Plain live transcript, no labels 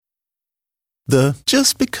The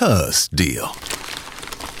just because deal.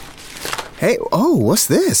 Hey, what's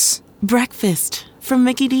this? Breakfast from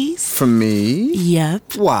Mickey D's. From me?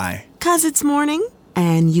 Yep. Why? 'Cause it's morning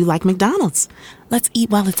and you like McDonald's. Let's eat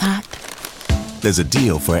while it's hot. There's a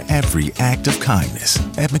deal for every act of kindness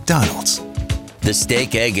at McDonald's. The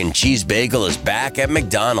steak, egg, and cheese bagel is back at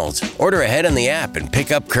McDonald's. Order ahead on the app and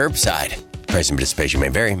pick up curbside. Price and participation may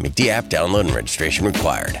vary. McD app download and registration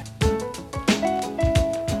required.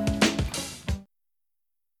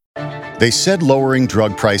 They said lowering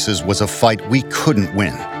drug prices was a fight we couldn't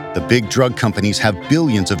win. The big drug companies have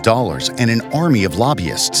billions of dollars and an army of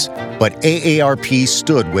lobbyists. But AARP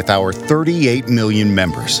stood with our 38 million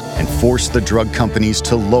members and forced the drug companies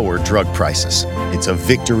to lower drug prices. It's a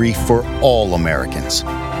victory for all Americans.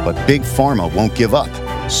 But Big Pharma won't give up,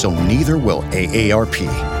 so neither will AARP.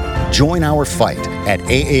 Join our fight at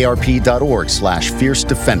aarp.org/fierce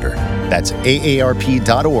defender. That's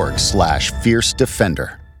aarp.org/fierce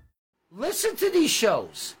defender. Listen to these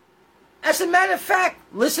shows. As a matter of fact,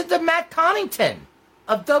 listen to Matt Connarton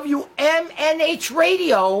of WMNH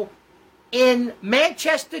Radio in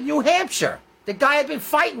Manchester, New Hampshire, the guy I've been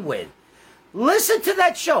fighting with. Listen to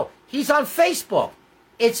that show. He's on Facebook.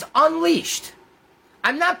 It's Unleashed.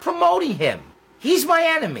 I'm not promoting him. He's my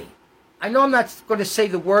enemy. I know I'm not going to say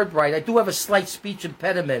the word right. I do have a slight speech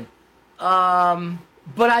impediment. But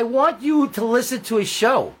I want you to listen to his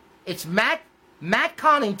show. It's Matt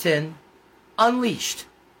Connarton Unleashed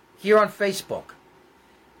here on Facebook.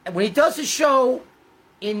 And when he does his show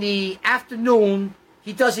in the afternoon,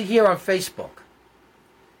 he does it here on Facebook.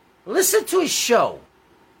 Listen to his show.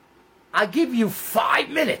 I'll give you 5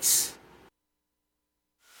 minutes.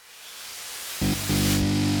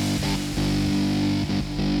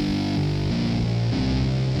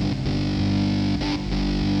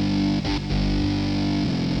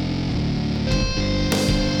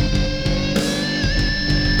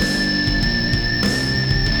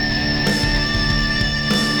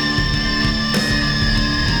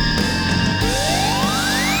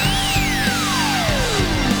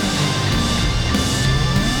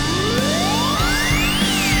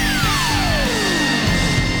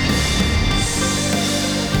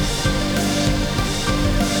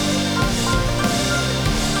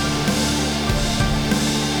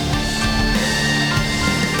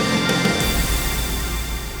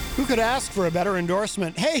 Could ask for a better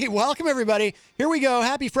endorsement. Hey, welcome everybody. Here we go.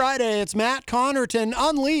 Happy Friday. It's Matt Connarton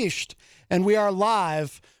Unleashed, and we are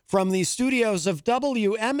live from the studios of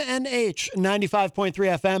WMNH 95.3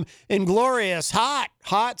 FM in glorious,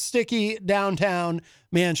 hot, sticky downtown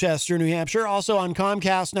Manchester, New Hampshire. Also on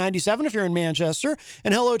Comcast 97 if you're in Manchester.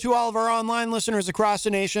 And hello to all of our online listeners across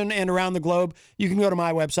the nation and around the globe. You can go to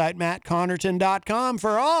my website, mattconnerton.com,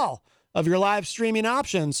 for all of your live streaming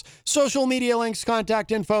options, social media links,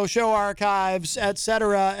 contact info, show archives,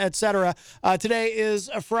 etc., etc. Today is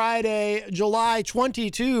Friday, July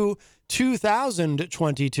 22,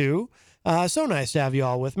 2022. So nice to have you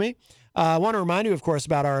all with me. I want to remind you, of course,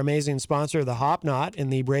 about our amazing sponsor, the Hop Knot in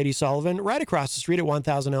the Brady Sullivan, right across the street at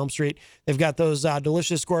 1000 Elm Street. They've got those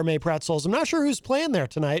delicious gourmet pretzels. I'm not sure who's playing there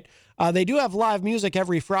tonight. They do have live music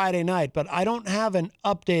every Friday night, but I don't have an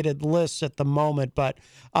updated list at the moment. But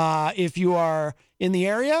if you are in the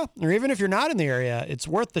area, or even if you're not in the area, it's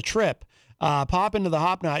worth the trip. Pop into the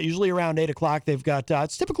Hop Knot, usually around 8 o'clock. They've got,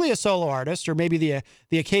 it's typically a solo artist or maybe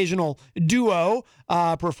the occasional duo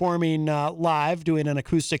performing live, doing an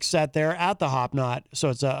acoustic set there at the Hop Knot. So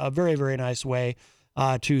it's a very, very nice way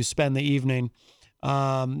to spend the evening.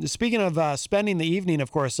 Speaking of spending the evening,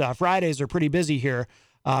 of course, Fridays are pretty busy here.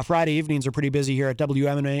 Friday evenings are pretty busy here at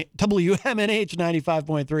WMNH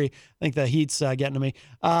 95.3. I think the heat's getting to me.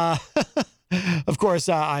 Of course,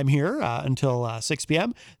 I'm here until 6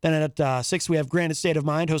 p.m. Then at 6, we have Granite State of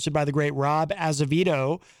Mind, hosted by the great Rob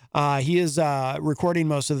Azevedo. He is recording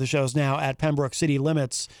most of the shows now at Pembroke City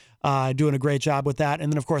Limits, doing a great job with that.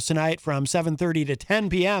 And then, of course, tonight from 7:30 to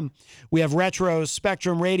 10 p.m., we have Retro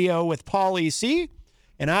Spectrum Radio with Paul E.C.,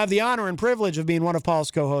 and I have the honor and privilege of being one of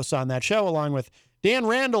Paul's co-hosts on that show, along with Dan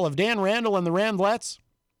Randall of Dan Randall and the Randlettes,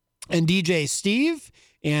 and DJ Steve.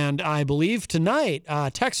 And I believe tonight,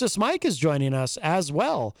 Texas Mike is joining us as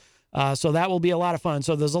well. So that will be a lot of fun.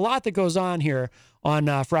 So there's a lot that goes on here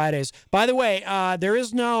on Fridays. By the way, there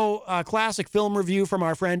is no classic film review from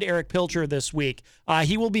our friend Erich Pilcher this week.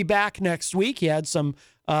 He will be back next week. He had some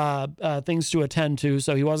things to attend to,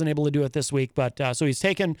 so he wasn't able to do it this week. But so he's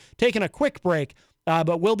taken a quick break.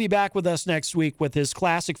 But will be back with us next week with his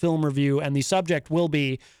classic film review, and the subject will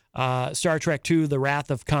be Star Trek II, The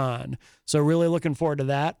Wrath of Khan. So really looking forward to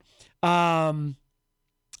that.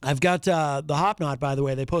 I've got the Hop Knot, by the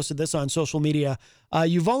way. They posted this on social media.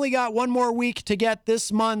 You've only got one more week to get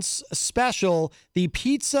this month's special, the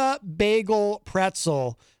Pizza Bagel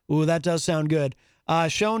Pretzel. Ooh, that does sound good.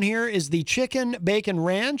 Shown here is the Chicken Bacon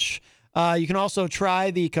Ranch. You can also try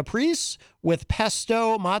the Caprese with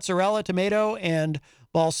pesto, mozzarella, tomato, and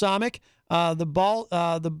balsamic.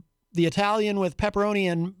 The Italian with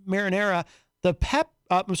pepperoni and marinara. The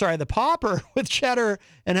Popper with cheddar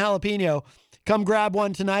and jalapeno. Come grab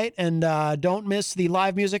one tonight, and don't miss the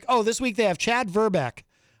live music. Oh, this week they have Chad Verbeck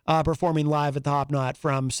performing live at the Hop Knot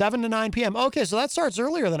from 7 to 9 p.m. Okay, so that starts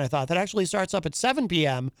earlier than I thought. That actually starts up at 7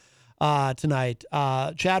 p.m. Tonight.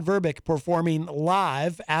 Chad Verbeck performing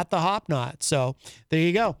live at the Hop Knot. So there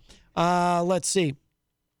you go. Let's see.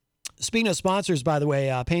 Speaking of sponsors, by the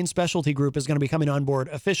way, Payne Specialty Group is going to be coming on board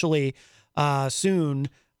officially soon,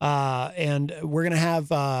 and we're going to have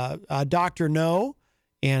Dr. No.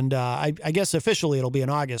 And I guess officially it'll be in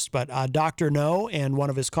August, but Dr. No and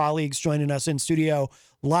one of his colleagues joining us in studio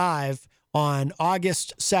live on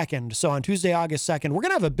August 2nd. So on Tuesday, August 2nd, we're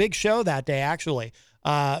going to have a big show that day, actually.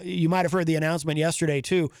 You might have heard the announcement yesterday,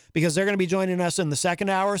 too, because they're going to be joining us in the second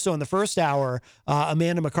hour. So in the first hour,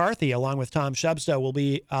 Amanda McCarthy, along with Tom Shubstow, will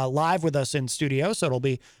be live with us in studio. So it'll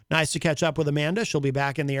be nice to catch up with Amanda. She'll be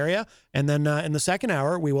back in the area. And then in the second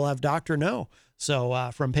hour, we will have Dr. No.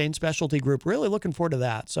 So from Payne Specialty Group, really looking forward to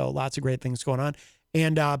that. So lots of great things going on.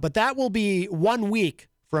 And but that will be 1 week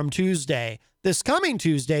from Tuesday. This coming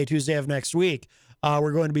Tuesday of next week,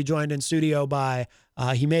 we're going to be joined in studio by,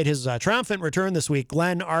 he made his triumphant return this week,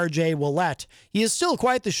 Glenn R.J. Willett. He is still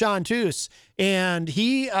quite the chanteuse, and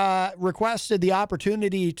he requested the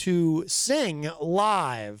opportunity to sing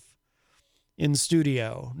live in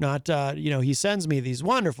studio. Not, he sends me these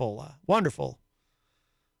wonderful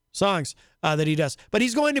songs that he does. But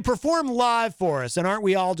he's going to perform live for us, and aren't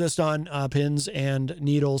we all just on pins and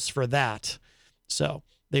needles for that? So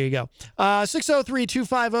there you go.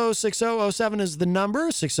 603-250-6007 is the number,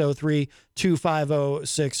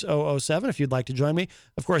 603-250-6007 if you'd like to join me.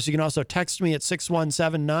 Of course, you can also text me at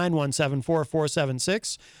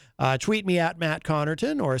 617-917-4476. Tweet me at Matt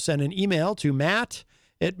Connarton or send an email to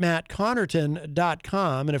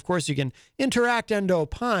matt@mattconnerton.com. And of course, you can interact and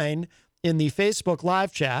opine in the Facebook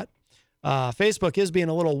live chat. Facebook is being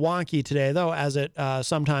a little wonky today, though, as it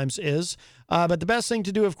sometimes is. But the best thing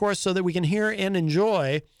to do, of course, so that we can hear and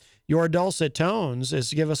enjoy your dulcet tones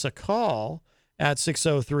is to give us a call at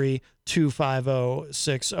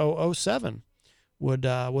 603-250-6007. Would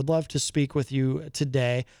love to speak with you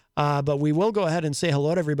today. But we will go ahead and say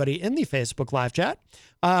hello to everybody in the Facebook live chat.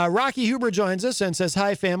 Rocky Huber joins us and says,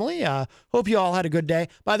 hi, family. Hope you all had a good day.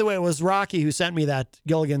 By the way, it was Rocky who sent me that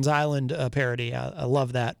Gilligan's Island parody. I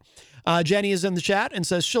love that. Jenny is in the chat and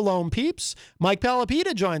says, shalom, peeps. Mike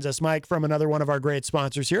Palapita joins us. Mike from another one of our great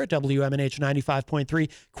sponsors here at WMNH 95.3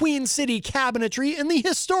 Queen City Cabinetry in the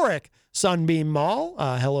historic Sunbeam Mall.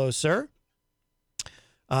 Hello, sir.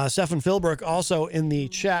 Stefan Philbrook also in the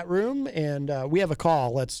chat room, and we have a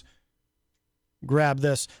call. Let's grab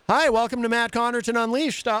this. Hi, welcome to Matt Connarton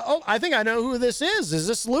Unleashed. I think I know who this is. Is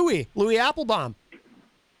this Louie? Louie Applebaum?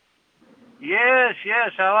 Yes.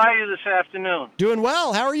 How are you this afternoon? Doing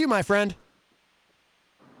well. How are you, my friend?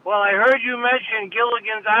 Well, I heard you mention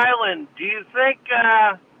Gilligan's Island. Do you think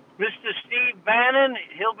Mr. Steve Bannon,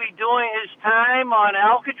 he'll be doing his time on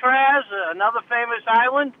Alcatraz, another famous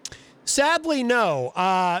island? Sadly, no.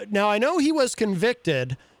 Now, I know he was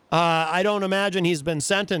convicted. I don't imagine he's been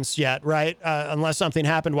sentenced yet, right? Unless something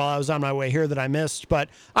happened while I was on my way here that I missed. But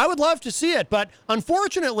I would love to see it. But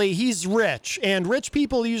unfortunately, he's rich. And rich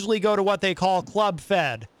people usually go to what they call Club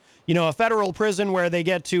Fed. You know, a federal prison where they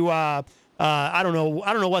get to, I don't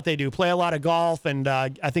know what they do. Play a lot of golf. And I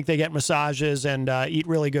think they get massages and eat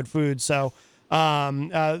really good food. So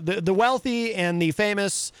the wealthy and the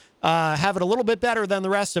famous have it a little bit better than the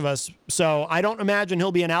rest of us. So I don't imagine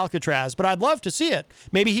he'll be in Alcatraz, but I'd love to see it.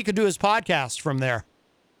 Maybe he could do his podcast from there.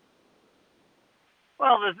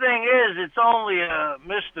 Well, the thing is, it's only a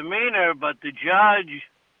misdemeanor, but the judge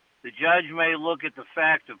may look at the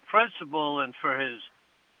fact of principle, and for his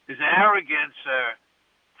arrogance, or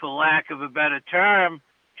for lack of a better term,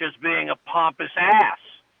 just being a pompous ass.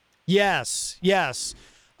 Yes.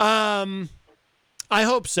 I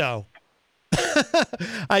hope so.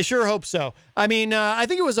 I sure hope so. I mean, I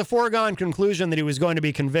think it was a foregone conclusion that he was going to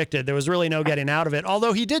be convicted. There was really no getting out of it,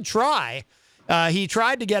 although he did try. He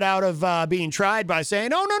tried to get out of being tried by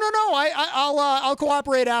saying, "Oh, no, I'll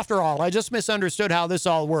cooperate after all. I just misunderstood how this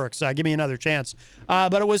all works. Give me another chance."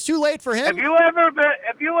 But it was too late for him. Have you ever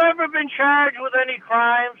been charged with any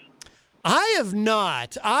crimes? I have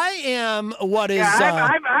not. I am what is. Yeah,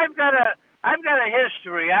 I've got I've got a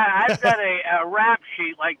history. I've got a rap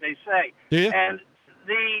sheet, like they say. Do you? And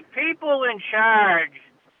the people in charge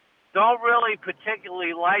don't really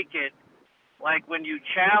particularly like it, like when you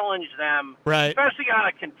challenge them, Right. especially on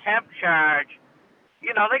a contempt charge.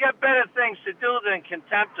 You know, they got better things to do than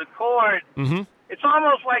contempt of court. Mm-hmm. It's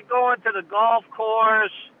almost like going to the golf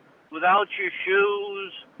course without your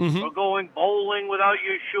shoes, Mm-hmm. or going bowling without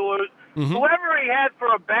your shoes. Mm-hmm. Whoever he had for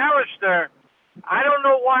a barrister, I don't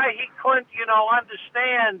know why he couldn't,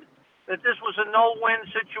 understand that this was a no-win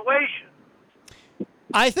situation.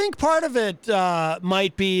 I think part of it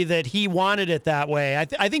might be that he wanted it that way.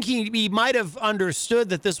 I think he might have understood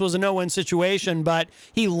that this was a no-win situation, but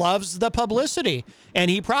he loves the publicity, and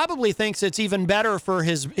he probably thinks it's even better for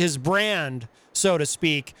his brand, so to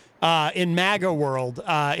speak, in MAGA world,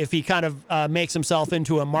 if he kind of makes himself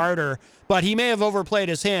into a martyr. But he may have overplayed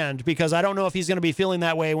his hand, because I don't know if he's going to be feeling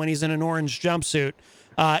that way when he's in an orange jumpsuit.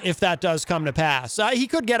 If that does come to pass, he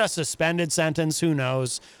could get a suspended sentence. Who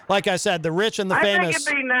knows? Like I said, the rich and the famous. I think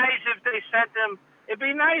it'd be nice if they sent them. It'd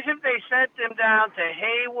be nice if they sent him down to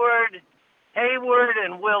Hayward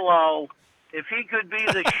and Willow. If he could be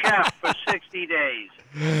the chef for 60 days,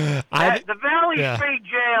 the Valley Street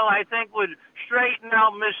Jail, I think, would straighten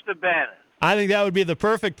out Mr. Bennett. I think that would be the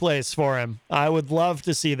perfect place for him. I would love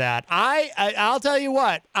to see that. I'll tell you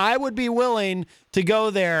what, I would be willing to go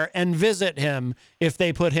there and visit him if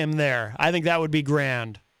they put him there. I think that would be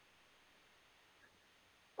grand.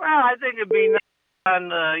 Well, I think it'd be nice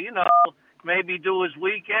on, maybe do his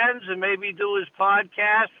weekends and maybe do his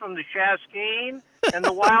podcast from the Shaskeen and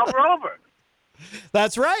the Wild Rover.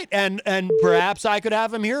 That's right. And perhaps I could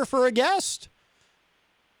have him here for a guest.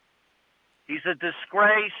 He's a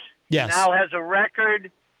disgrace. Yes. He now has a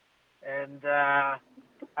record, and I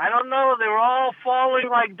don't know. They're all falling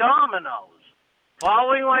like dominoes.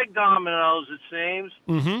 Falling like dominoes, it seems.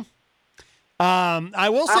 Mm-hmm. I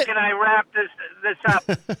will say. How can I wrap this up?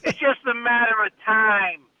 It's just a matter of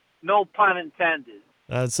time. No pun intended.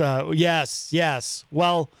 That's yes.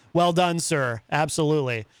 Well done, sir.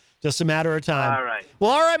 Absolutely. Just a matter of time. All right.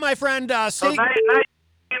 Well, all right, my friend. So nice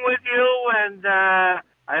being with you, and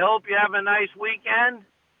I hope you have a nice weekend.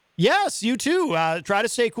 Yes, you too. Try to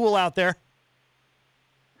stay cool out there.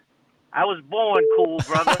 I was born cool,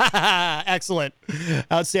 brother. Excellent.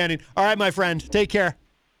 Outstanding. All right, my friend. Take care.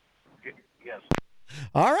 Yes.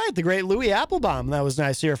 All right, the great Louie Applebaum. That was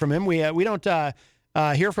nice to hear from him. We don't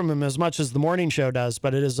hear from him as much as the morning show does,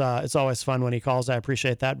 but it's always fun when he calls. I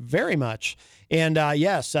appreciate that very much. And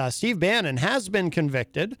yes, Steve Bannon has been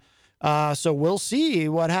convicted. So we'll see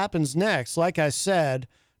what happens next. Like I said,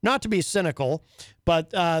 not to be cynical, but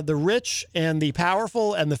the rich and the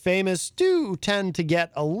powerful and the famous do tend to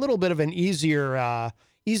get a little bit of an easier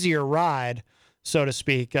ride, so to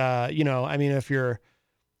speak. I mean, if you're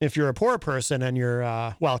a poor person and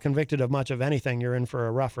you're convicted of much of anything, you're in for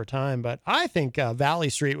a rougher time. But I think Valley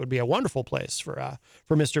Street would be a wonderful place for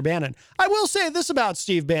Mr. Bannon. I will say this about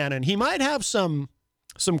Steve Bannon: he might have some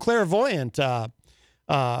clairvoyant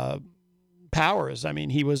powers. I mean,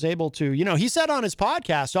 he was able to, he said on his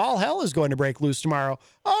podcast, all hell is going to break loose tomorrow.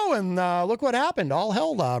 Oh, and look what happened. All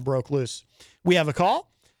hell broke loose. We have a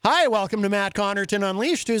call. Hi, welcome to Matt Connarton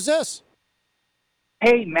Unleashed. Who's this?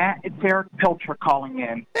 Hey, Matt, it's Erich Pilcher calling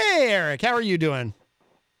in. Hey, Erich, how are you doing?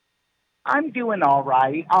 I'm doing all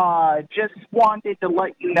right. Just wanted to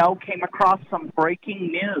let you know, came across some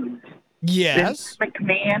breaking news. Yes. Vince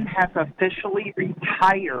McMahon has officially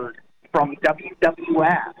retired from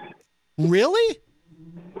WWF. Really?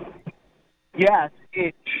 Yes,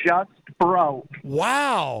 it just broke.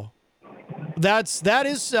 Wow. That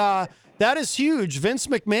is huge. Vince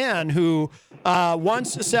McMahon, who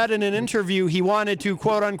once said in an interview he wanted to,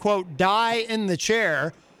 quote unquote, die in the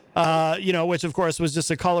chair, which of course was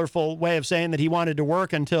just a colorful way of saying that he wanted to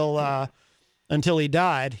work until he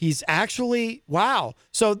died. He's actually, wow.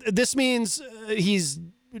 So this means he's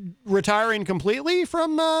retiring completely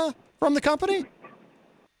from the company?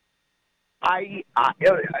 My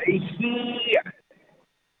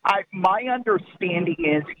understanding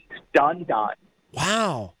is he's done.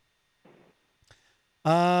 Wow.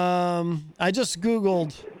 I just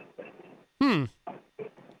Googled, I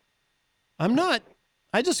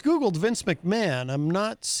just Googled Vince McMahon. I'm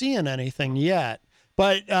not seeing anything yet,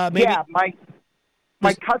 but maybe. Yeah, my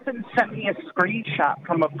cousin sent me a screenshot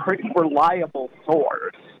from a pretty reliable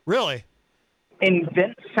source. Really? And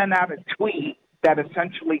Vince sent out a tweet that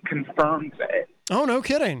essentially confirms it. Oh, no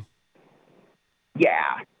kidding.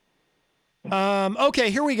 Yeah. Okay,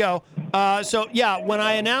 here we go. So yeah, when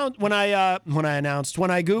I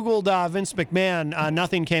Googled Vince McMahon,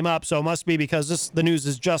 nothing came up. So it must be because the news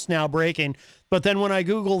is just now breaking. But then when I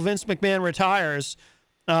Google Vince McMahon retires,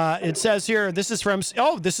 it says here, this is from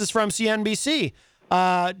CNBC.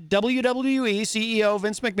 WWE CEO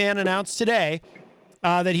Vince McMahon announced today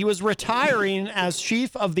that he was retiring as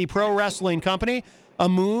chief of the pro wrestling company, a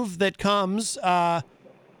move that comes 1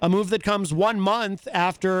 month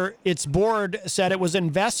after its board said it was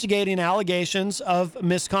investigating allegations of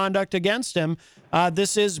misconduct against him.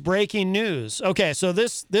 This is breaking news. Okay, so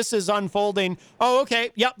this is unfolding. Oh,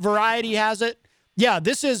 okay. Yep, Variety has it. Yeah,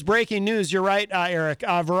 this is breaking news. You're right, Eric.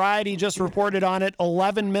 Variety just reported on it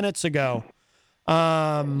 11 minutes ago.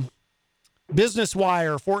 Business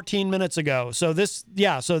Wire 14 minutes ago. So this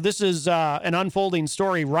is an unfolding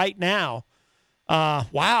story right now.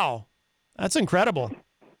 Wow, that's incredible.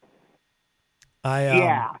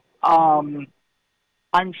 I'm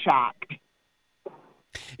shocked.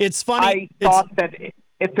 It's funny. I thought that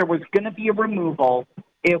if there was going to be a removal,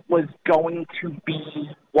 it was going to be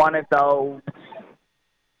one of those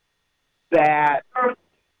that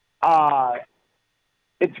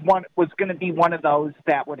was going to be one of those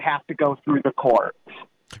that would have to go through the courts.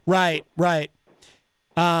 Right.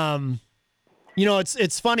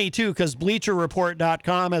 It's funny too, because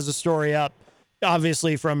BleacherReport.com has a story up,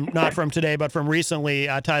 obviously not from today, but from recently,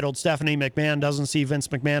 titled "Stephanie McMahon Doesn't See Vince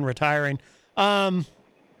McMahon Retiring."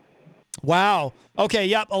 Wow. Okay.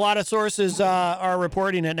 Yep. A lot of sources are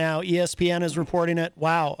reporting it now. ESPN is reporting it.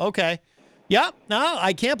 Wow. Okay. Yep. No,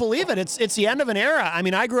 I can't believe it. It's the end of an era. I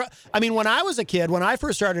mean, when I was a kid, when I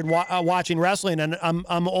first started watching wrestling, and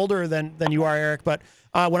I'm older than you are, Eric, but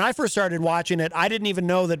when I first started watching it, I didn't even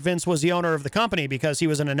know that Vince was the owner of the company because he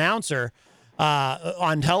was an announcer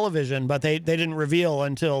on television, but they didn't reveal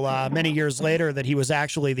until many years later that he was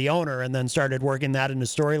actually the owner, and then started working that into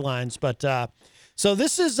storylines. But so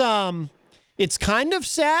this is it's kind of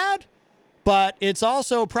sad, but it's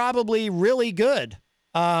also probably really good.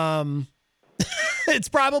 It's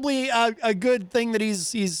probably a good thing that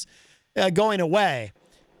he's going away.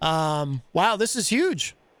 Wow, this is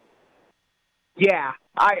huge. Yeah,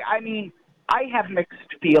 I mean, I have mixed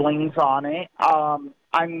feelings on it.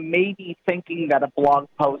 I'm maybe thinking that a blog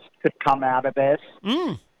post could come out of this.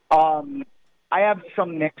 I have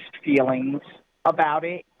some mixed feelings about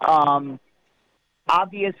it.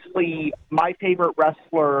 Obviously, my favorite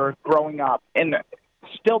wrestler growing up, and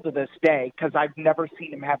still to this day, because I've never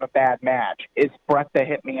seen him have a bad match, is Bret the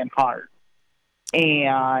Hitman Hart.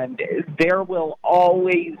 And there will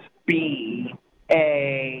always be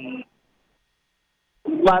a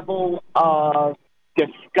level of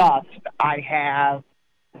disgust I have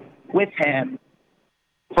with him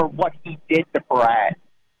for what he did to Bret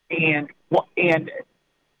and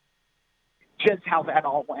just how that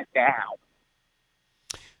all went down.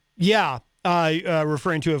 Yeah,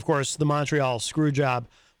 referring to, of course, the Montreal screw job.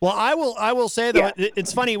 Well, I will say though, yeah.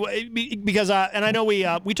 It's funny because and I know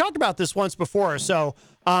we talked about this once before. So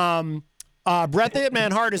Bret the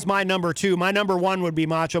Hitman Hart is my number 2. My number 1 would be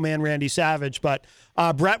Macho Man Randy Savage, but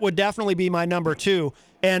Bret would definitely be my number 2.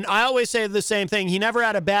 And I always say the same thing. He never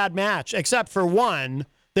had a bad match except for one.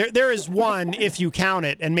 There is one if you count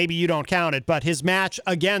it, and maybe you don't count it, but his match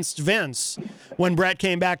against Vince when Bret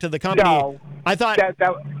came back to the company. No, I thought that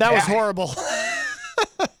was horrible.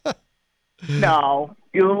 No,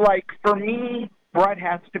 for me, Bret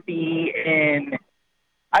has to be in.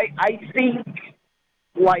 I think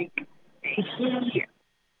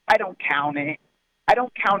I don't count it. I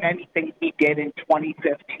don't count anything he did in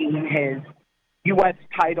 2015. His U.S.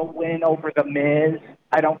 title win over The Miz.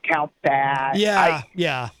 I don't count that.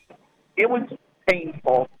 Yeah. It was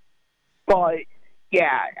painful, but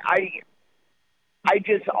yeah, I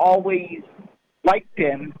just always liked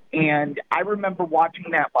him, and I remember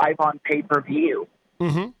watching that live on pay-per-view.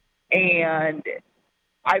 Mm-hmm. And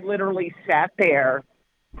I literally sat there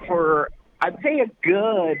for, I'd say, a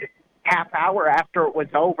good half hour after it was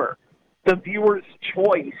over. The viewer's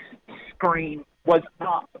choice screen was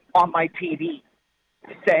up on my TV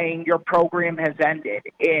saying your program has ended,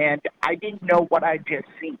 and I didn't know what I'd just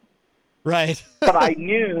seen. Right. But I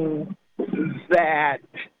knew that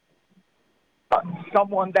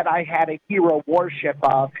someone that I had a hero worship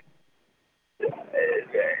of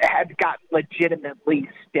had got legitimately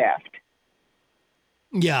stiffed.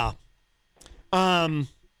 Yeah. And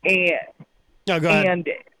go ahead. And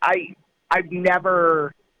I've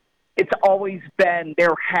never. It's always been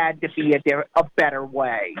there had to be a better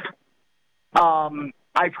way.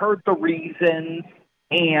 I've heard the reasons,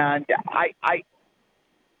 and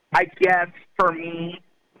I guess for me,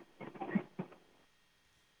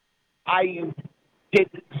 I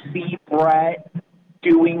didn't see Brett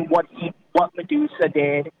doing what Medusa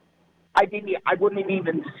did. I wouldn't have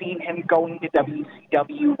even seen him going to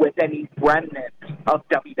WCW with any remnants of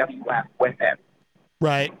WWF with him.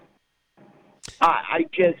 Right. I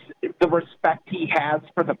just, the respect he has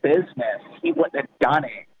for the business, he wouldn't have done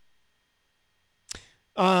it.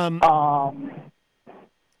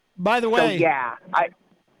 By the way, so yeah,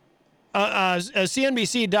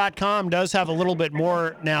 CNBC.com does have a little bit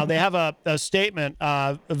more now. They have a statement.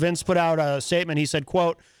 Vince put out a statement. He said,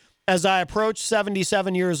 quote, "As I approach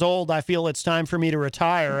 77 years old, I feel it's time for me to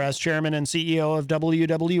retire as chairman and CEO of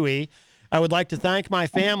WWE. I would like to thank my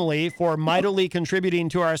family for mightily contributing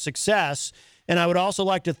to our success. And I would also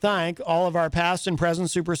like to thank all of our past and present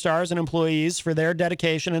superstars and employees for their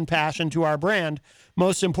dedication and passion to our brand.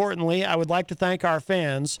 Most importantly, I would like to thank our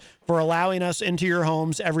fans for allowing us into your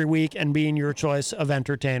homes every week and being your choice of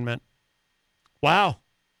entertainment." Wow.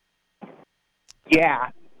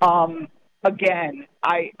 Yeah. Again,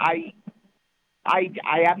 I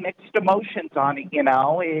have mixed emotions on it. You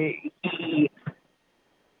know,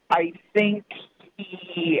 I think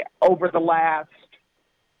he over the last,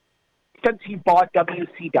 since he bought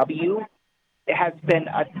WCW, it has been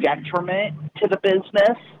a detriment to the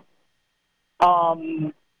business.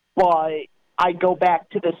 But I go back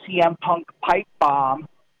to the CM Punk pipe bomb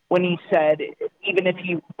when he said, even if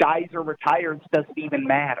he dies or retires, doesn't even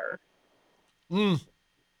matter.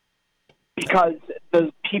 Because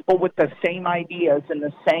the people with the same ideas and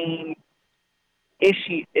the same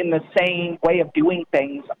issue, in the same way of doing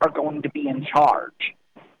things, are going to be in charge.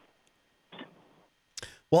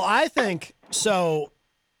 Well, I think so.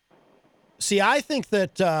 See, I think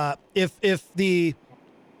that if the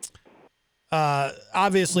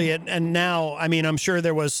obviously, and now, I mean, I'm sure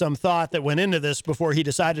there was some thought that went into this before he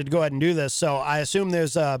decided to go ahead and do this. So I assume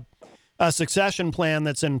there's a succession plan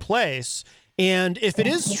that's in place. And if it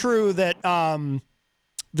is true that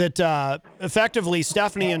effectively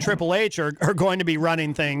Stephanie and Triple H are going to be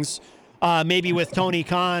running things, maybe with Tony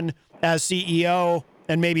Khan as CEO,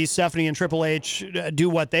 and maybe Stephanie and Triple H do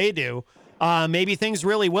what they do, maybe things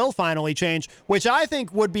really will finally change, which I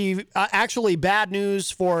think would be actually bad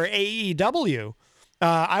news for AEW.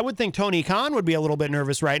 I would think Tony Khan would be a little bit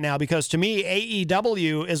nervous right now, because to me,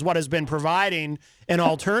 AEW is what has been providing an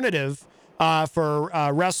alternative for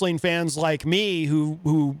wrestling fans like me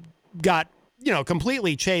who got,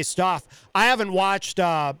 completely chased off. I haven't watched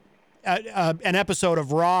an episode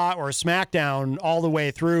of Raw or SmackDown all the way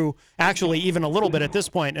through, actually even a little bit at this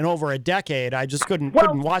point, in over a decade. I just couldn't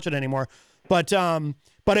watch it anymore. But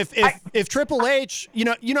if Triple H, you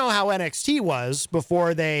know how NXT was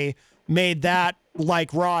before they made that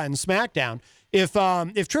like Raw and SmackDown.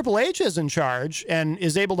 If Triple H is in charge and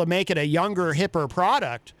is able to make it a younger, hipper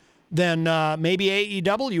product, then maybe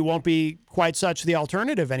AEW won't be quite such the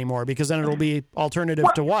alternative anymore, because then it'll be alternative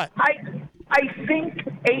to what? I think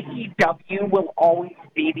AEW will always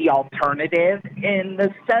be the alternative, in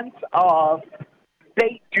the sense of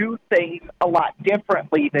they do things a lot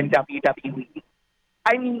differently than WWE.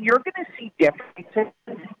 I mean, you're going to see differences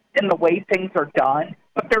in the way things are done,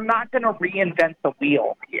 but they're not going to reinvent the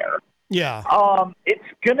wheel here. Yeah. It's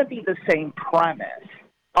going to be the same premise.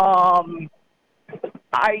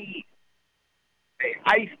 I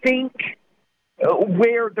think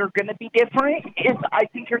where they're going to be different is, I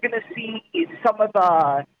think you're going to see some of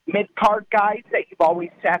the mid-card guys that you've always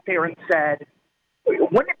sat there and said,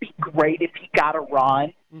 wouldn't it be great if he got a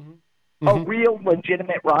run, a real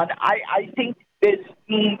legitimate run? I think this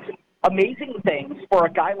means amazing things for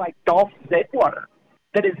a guy like Dolph Ziggler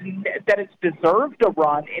that has deserved a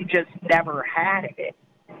run and just never had it.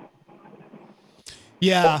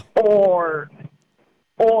 Yeah. Or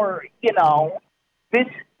this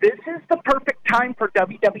is the perfect time for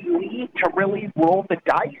WWE to really roll the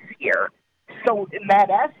dice here. So in that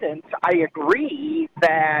essence, I agree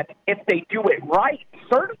that if they do it right,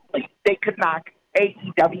 certainly they could knock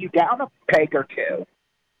AEW down a peg or two.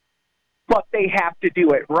 But they have to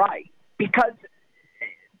do it right. Because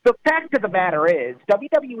the fact of the matter is,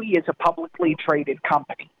 WWE is a publicly traded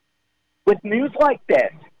company. With news like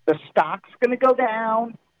this, the stock's going to go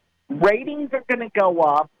down, ratings are going to go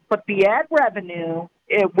up, but the ad revenue,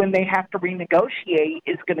 when they have to renegotiate,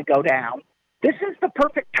 is going to go down. This is the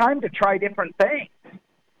perfect time to try different things,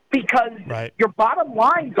 because your bottom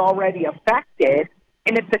line's already affected,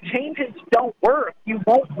 and if the changes don't work, you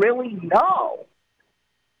won't really know.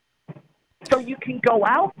 So you can go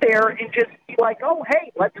out there and just be like, oh,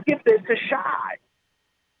 hey, let's give this a shot.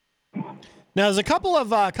 Now, there's a couple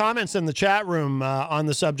of comments in the chat room on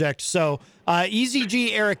the subject. So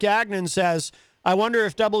EZG Eric Gagnon says, I wonder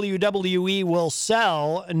if WWE will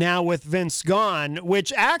sell now with Vince gone,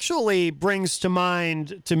 which actually brings to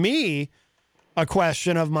mind to me a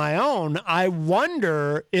question of my own. I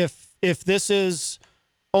wonder if this is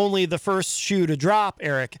only the first shoe to drop,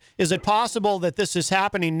 Erich. Is it possible that this is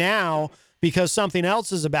happening now because something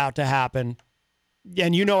else is about to happen?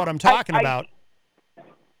 And you know what I'm talking about.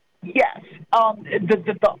 Yes.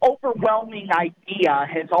 The overwhelming idea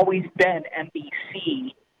has always been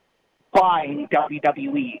NBC buying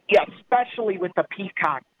WWE, especially with the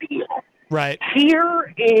Peacock deal. Right.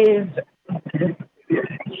 Here's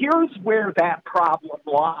where that problem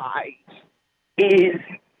lies, is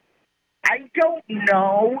I don't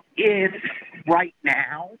know if right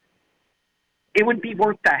now it would be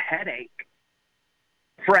worth the headache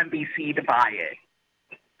for NBC to buy it.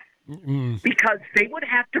 Because they would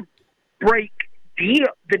have to break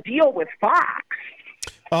the deal with Fox,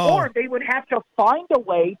 or they would have to find a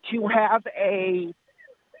way to have a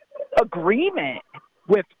agreement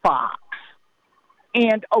with Fox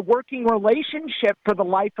and a working relationship for the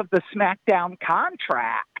life of the SmackDown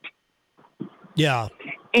contract. Yeah.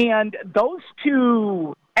 And those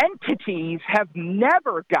two entities have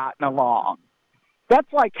never gotten along.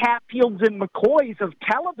 That's like Hatfields and McCoys of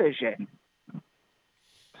television.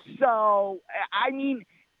 So, I mean,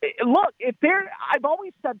 look, I've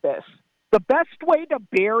always said this, the best way to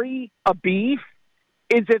bury a beef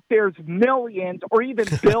is if there's millions or even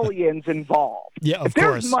billions involved. Yeah, of if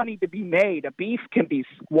course. There's money to be made, a beef can be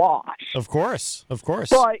squashed. Of course.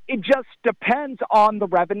 But it just depends on the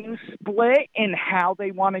revenue split and how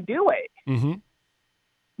they want to do it. Mm-hmm.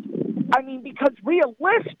 I mean, because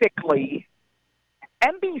realistically,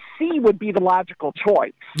 NBC would be the logical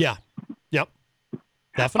choice. Yeah. Yep.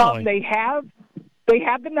 Definitely. They have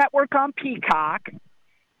the network on Peacock.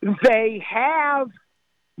 They have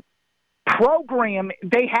programming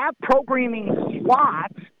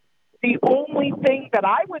slots. The only thing that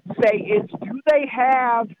I would say is, do they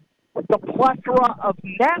have the plethora of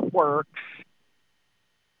networks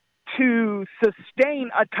to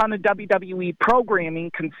sustain a ton of WWE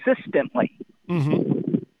programming consistently? Mm-hmm.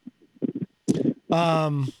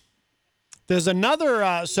 There's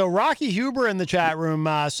another, so Rocky Huber in the chat room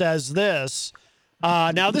says this.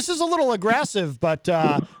 Now, this is a little aggressive, but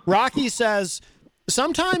Rocky says,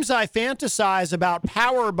 sometimes I fantasize about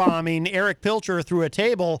power bombing Erich Pilcher through a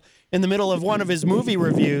table in the middle of one of his movie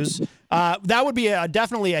reviews. That would be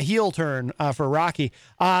definitely a heel turn for Rocky.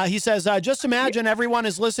 He says, just imagine everyone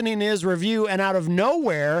is listening to his review and out of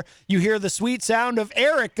nowhere, you hear the sweet sound of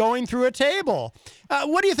Erich going through a table.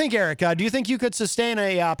 What do you think, Erich? Do you think you could sustain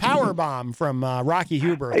a power bomb from Rocky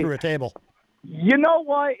Huber through a table? You know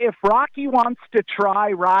what? If Rocky wants to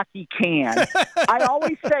try, Rocky can. I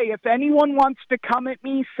always say, if anyone wants to come at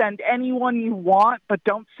me, send anyone you want, but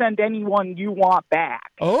don't send anyone you want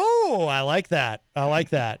back. Oh, I like that.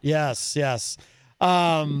 Yes.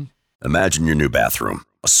 Imagine your new bathroom.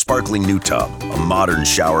 A sparkling new tub, a modern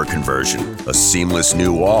shower conversion, a seamless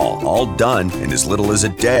new wall, all done in as little as a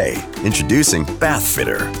day. Introducing Bath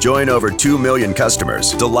Fitter. Join over 2 million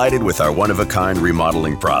customers delighted with our one-of-a-kind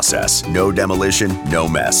remodeling process. No demolition, no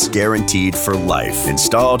mess. Guaranteed for life.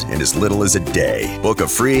 Installed in as little as a day. Book a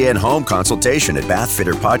free in-home consultation at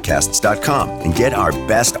bathfitterpodcasts.com and get our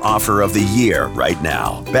best offer of the year right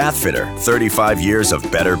now. Bath Fitter, 35 years of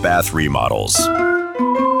better bath remodels.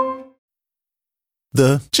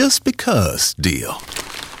 The just because deal.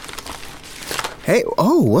 Hey,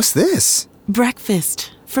 what's this?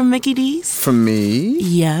 Breakfast from Mickey D's. From me?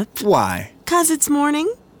 Yep. Why? 'Cause it's morning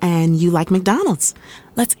and you like McDonald's.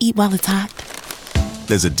 Let's eat while it's hot.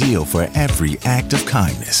 There's a deal for every act of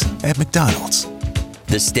kindness at McDonald's.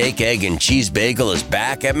 The steak, egg, and cheese bagel is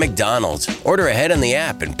back at McDonald's. Order ahead on the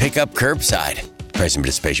app and pick up curbside. Price and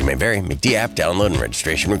participation may vary. McD app download and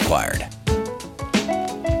registration required.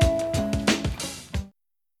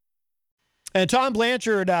 And Tom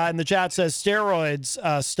Blanchard in the chat says steroids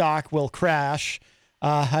stock will crash.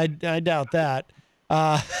 I doubt that.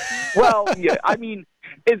 Well, yeah, I mean,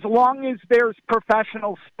 as long as there's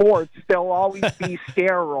professional sports, there'll always be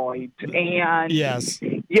steroids. And, yes,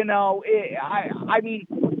 you know, I mean,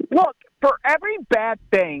 look, for every bad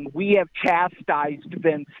thing we have chastised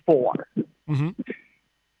Vince for, mm-hmm.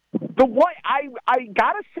 the one I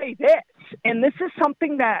got to say this, and this is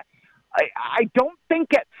something that I don't think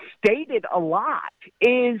gets stated a lot,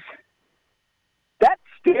 is that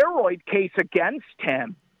steroid case against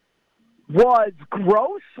him was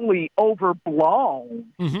grossly overblown.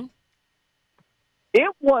 Mm-hmm.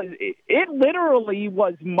 It literally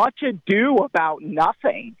was much ado about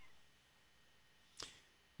nothing.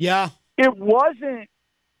 Yeah. It wasn't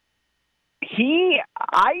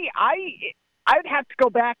I'd have to go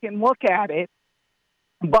back and look at it,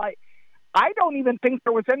 but I don't even think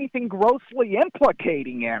there was anything grossly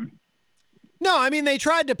implicating him. No, I mean, they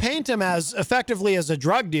tried to paint him as effectively as a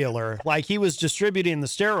drug dealer, like he was distributing the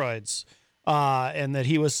steroids, and that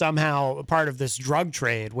he was somehow a part of this drug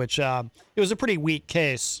trade, which it was a pretty weak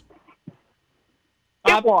case.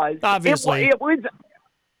 It was. Obviously.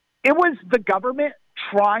 It was the government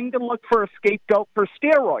trying to look for a scapegoat for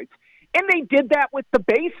steroids. And they did that with the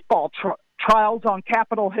baseball trials on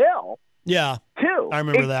Capitol Hill. Yeah, too. I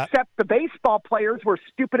remember that. Except the baseball players were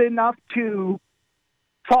stupid enough to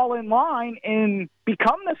fall in line and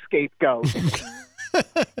become the scapegoat.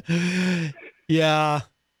 Yeah.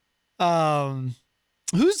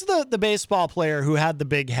 Who's the baseball player who had the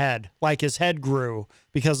big head? Like his head grew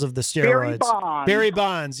because of the steroids. Barry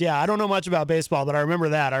Bonds. Yeah, I don't know much about baseball, but I remember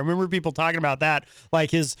that. I remember people talking about that,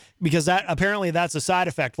 like because that apparently that's a side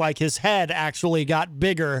effect. Like his head actually got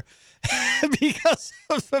bigger because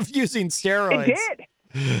of using steroids. It did.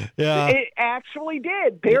 Yeah. It actually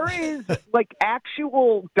did. There is like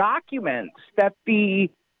actual documents that the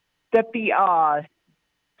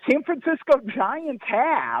San Francisco Giants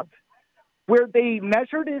have where they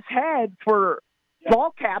measured his head for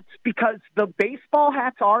ball caps because the baseball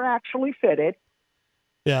hats are actually fitted.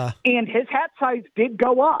 Yeah. And his hat size did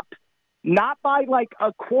go up. Not by like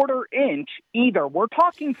a quarter inch either. We're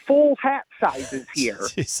talking full hat sizes here.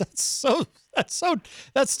 Jeez,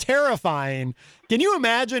 that's terrifying. Can you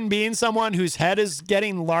imagine being someone whose head is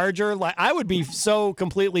getting larger? Like I would be so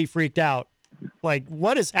completely freaked out. Like,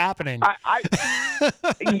 what is happening?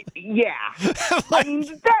 Yeah. I mean,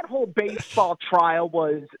 that whole baseball trial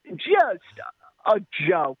was just a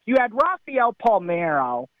joke. You had Rafael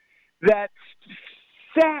Palmeiro that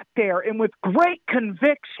sat there and with great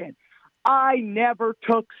conviction, I never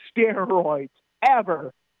took steroids,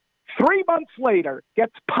 ever. 3 months later,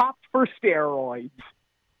 gets popped for steroids.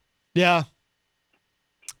 Yeah.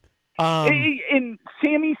 And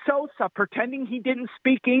Sammy Sosa pretending he didn't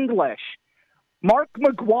speak English. Mark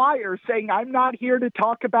McGuire saying, I'm not here to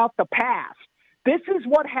talk about the past. This is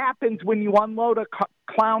what happens when you unload a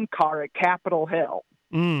clown car at Capitol Hill.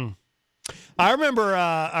 I remember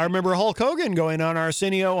Hulk Hogan going on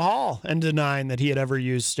Arsenio Hall and denying that he had ever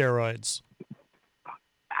used steroids.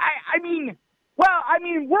 I mean,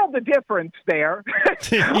 world of difference there.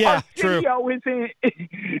 Yeah, Arsenio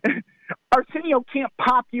Arsenio can't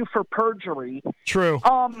pop you for perjury. True.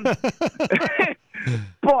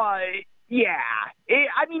 But yeah,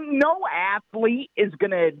 no athlete is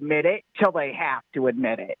going to admit it till they have to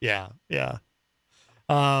admit it. Yeah.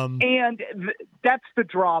 And that's the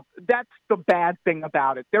draw. That's the bad thing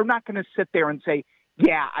about it. They're not going to sit there and say,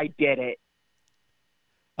 yeah, I did it.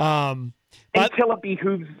 Until it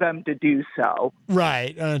behooves them to do so.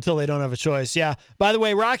 Right, until they don't have a choice. Yeah. By the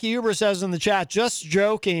way, Rocky Uber says in the chat, just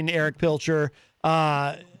joking, Erich Pilcher.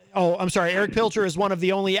 I'm sorry. Erich Pilcher is one of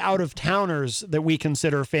the only out-of-towners that we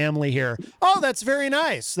consider family here. Oh, that's very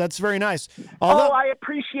nice. That's very nice. I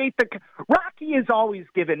appreciate Rocky has always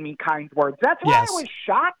given me kind words. That's why I was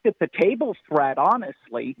shocked at the table thread,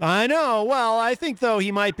 honestly. I know. Well, I think, though,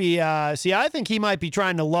 he might be, I think he might be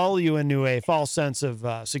trying to lull you into a false sense of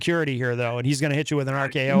security here, though, and he's going to hit you with an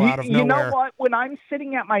RKO out of nowhere. You know what? When I'm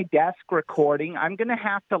sitting at my desk recording, I'm going to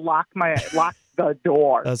have to lock the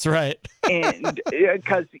door. That's right. And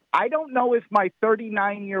because I don't know if my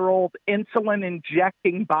 39-year-old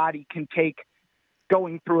insulin-injecting body can take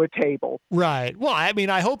going through a table. Right. Well, I mean,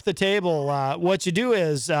 I hope the table, what you do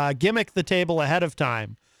is gimmick the table ahead of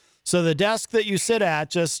time. So the desk that you sit at,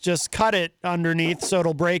 just cut it underneath so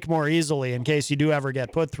it'll break more easily in case you do ever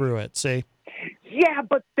get put through it, see? Yeah,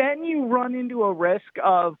 but then you run into a risk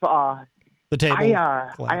of... the table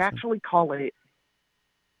I actually call it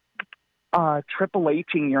Triple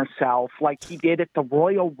H-ing yourself like he did at the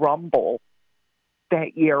Royal Rumble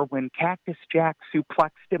that year when Cactus Jack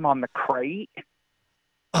suplexed him on the crate.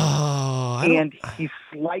 And he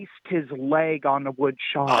sliced his leg on the wood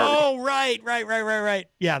shard. Oh, right.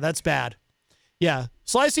 Yeah, that's bad. Yeah,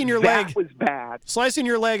 slicing your leg. That was bad. Slicing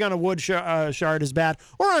your leg on a wood shard is bad,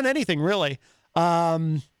 or on anything, really.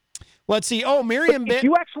 Let's see. Oh, Miriam. If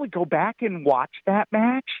you actually go back and watch that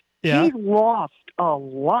match, he lost a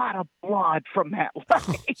lot of blood from that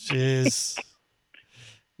leg. Jeez.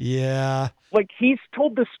 Yeah. Like, he's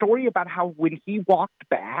told the story about how when he walked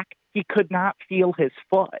back, he could not feel his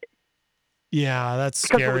foot. Yeah, that's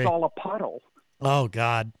scary. Because it was all a puddle. Oh,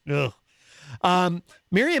 God. Ugh.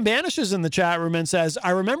 Miriam Banishes in the chat room and says, I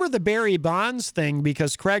remember the Barry Bonds thing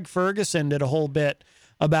because Craig Ferguson did a whole bit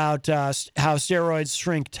about how steroids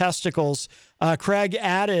shrink testicles. Craig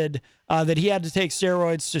added that he had to take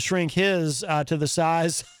steroids to shrink his to the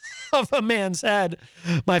size of a man's head.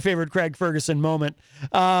 My favorite Craig Ferguson moment.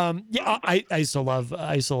 Yeah, I used to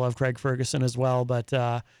love Craig Ferguson as well, but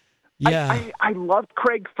yeah. I loved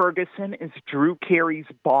Craig Ferguson as Drew Carey's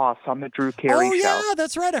boss on the Drew Carey show. Oh yeah,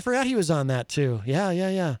 that's right. I forgot he was on that too.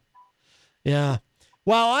 Yeah.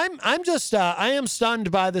 Well, I'm just I am stunned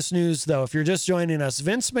by this news though. If you're just joining us,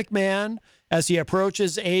 Vince McMahon, as he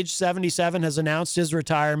approaches age 77, has announced his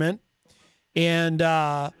retirement, and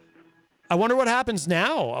I wonder what happens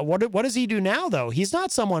now. What does he do now, though? He's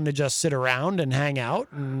not someone to just sit around and hang out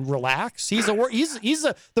and relax. He's one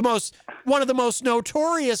of the most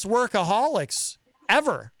notorious workaholics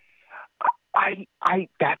ever.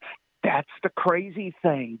 That's the crazy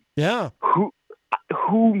thing. Yeah.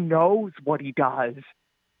 Who knows what he does?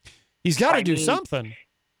 He's got to do something.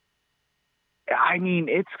 I mean,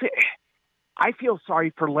 I feel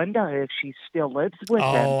sorry for Linda if she still lives with him.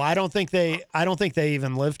 Oh, I don't think they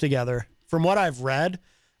even live together. From what I've read,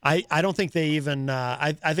 I don't think they even.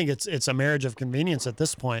 I think it's a marriage of convenience at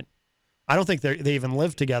this point. I don't think they even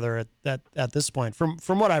live together at this point. From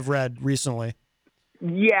what I've read recently.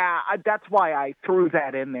 Yeah, that's why I threw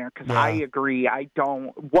that in there because I agree.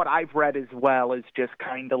 What I've read as well is just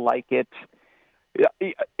kind of like it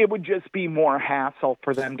would just be more hassle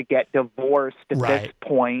for them to get divorced at this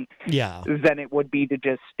point than it would be to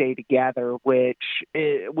just stay together, which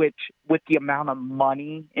with the amount of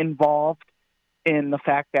money involved in the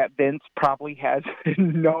fact that Vince probably has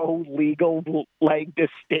no legal leg to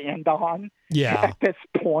stand on at this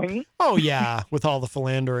point. Oh, yeah, with all the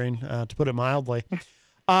philandering, to put it mildly.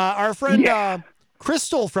 Our friend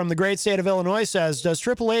Crystal from the great state of Illinois says, does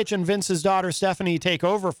Triple H and Vince's daughter Stephanie take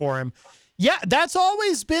over for him? Yeah, that's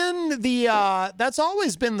always been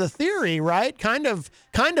the theory, right? Kind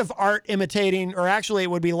of art imitating, or actually it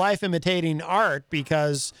would be life imitating art,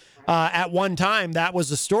 because at one time that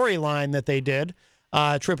was a storyline that they did.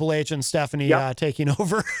 Triple H and Stephanie taking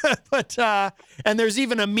over. But and there's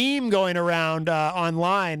even a meme going around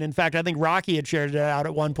online. In fact, I think Rocky had shared it out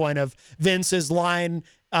at one point of Vince's lying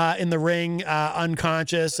in the ring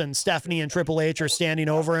unconscious, and Stephanie and Triple H are standing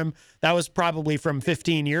over him. That was probably from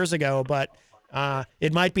 15 years ago, but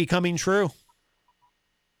it might be coming true.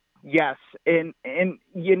 Yes, and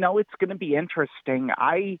it's going to be interesting.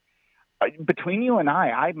 Between you and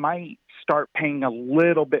I might start paying a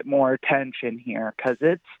little bit more attention here because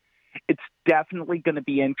it's definitely going to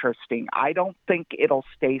be interesting. I don't think it'll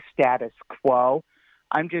stay status quo.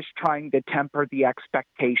 I'm just trying to temper the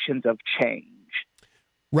expectations of change.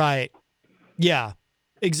 Right. Yeah,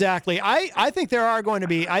 exactly. I think there are going to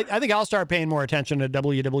be, I think I'll start paying more attention to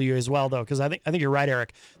WWE as well, though, because I think you're right,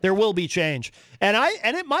 Eric. There will be change. And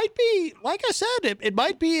it might be, like I said, it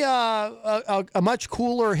might be a much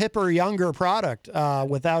cooler, hipper, younger product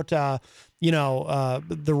without,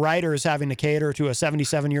 the writers having to cater to a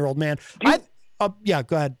 77-year-old man. Yeah,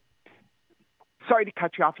 go ahead. Sorry to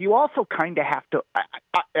cut you off. You also kind of have to,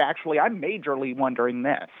 actually, I'm majorly wondering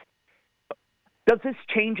this. Does this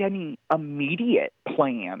change any immediate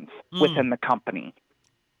plans within the company?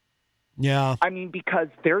 Yeah. I mean, because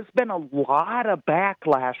there's been a lot of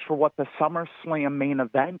backlash for what the SummerSlam main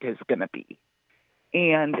event is going to be.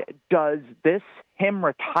 And does him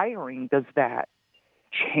retiring, does that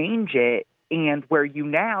change it? And where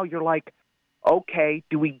you're like, okay,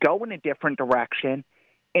 do we go in a different direction?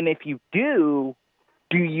 And if you do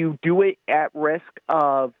you do it at risk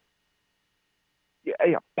of,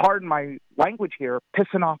 pardon my language here,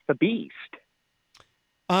 pissing off the beast?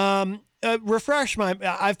 I've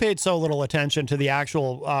paid so little attention to the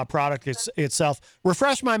actual product itself.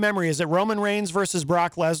 Refresh my memory. Is it Roman Reigns versus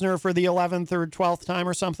Brock Lesnar for the 11th or 12th time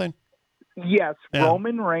or something? Yes, yeah.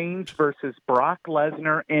 Roman Reigns versus Brock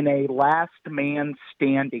Lesnar in a last man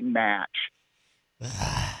standing match.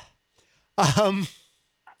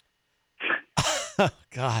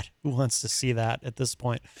 God, who wants to see that at this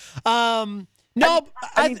point? No,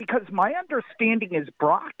 I mean, because my understanding is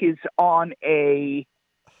Brock is on a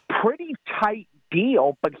pretty tight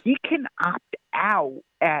deal, but he can opt out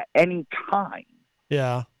at any time.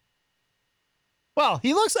 Yeah. Well,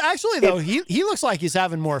 he looks he looks like he's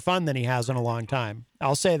having more fun than he has in a long time.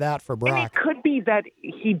 I'll say that for Brock. And it could be that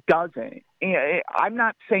he doesn't. I'm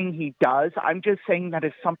not saying he does. I'm just saying that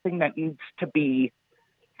it's something that needs to be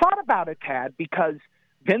thought about a tad, because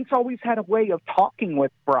Vince always had a way of talking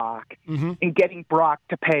with Brock and getting Brock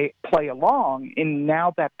to play along. And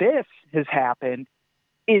now that this has happened,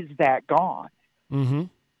 is that gone? Mm-hmm.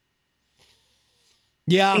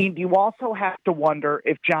 Yeah. And you also have to wonder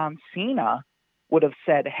if John Cena would have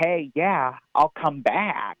said, hey, yeah, I'll come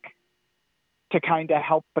back to kind of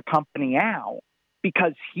help the company out,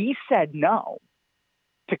 because he said no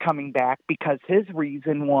to coming back because his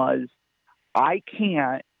reason was, I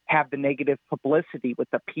can't have the negative publicity with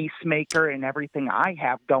the peacemaker and everything I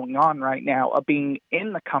have going on right now of being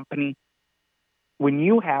in the company when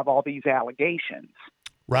you have all these allegations.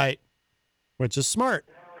 Right. Which is smart.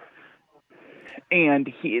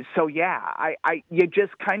 And you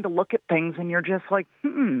just kind of look at things and you're just like,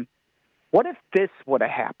 what if this would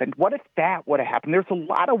have happened? What if that would have happened? There's a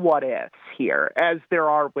lot of what ifs here, as there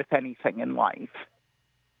are with anything in life.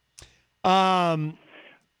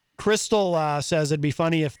 Crystal says it'd be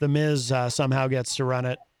funny if The Miz somehow gets to run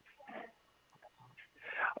it.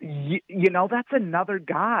 That's another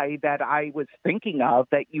guy that I was thinking of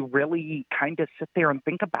that you really kind of sit there and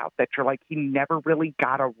think about, that you're like, he never really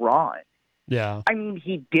got a run. Yeah. I mean,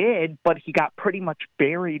 he did, but he got pretty much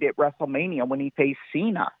buried at WrestleMania when he faced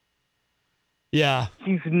Cena. Yeah.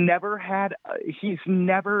 He's never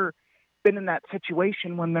been in that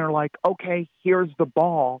situation when they're like, okay, here's the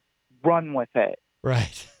ball, run with it.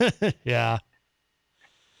 Right. Yeah.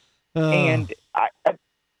 And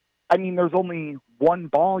I mean, there's only one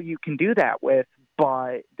ball you can do that with,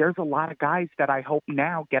 but there's a lot of guys that I hope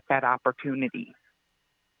now get that opportunity.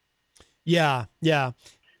 Yeah. Yeah.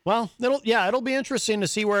 Well, it'll be interesting to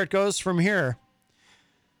see where it goes from here.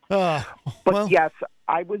 Yes,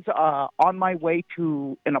 I was on my way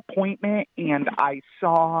to an appointment and I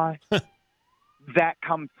saw that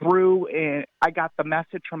come through, and I got the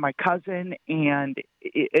message from my cousin, and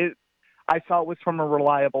I saw it was from a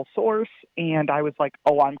reliable source, and I was like,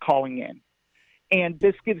 oh, I'm calling in. And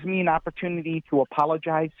this gives me an opportunity to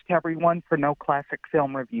apologize to everyone for no classic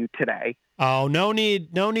film review today. Oh, no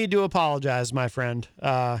need to apologize, my friend.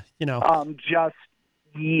 I'll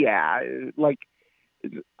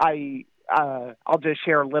just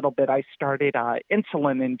share a little bit. I started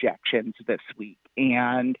insulin injections this week,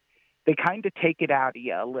 and they kind of take it out of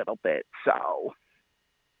you a little bit. So,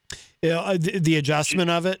 the adjustment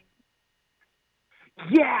of it.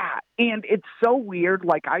 Yeah, and it's so weird.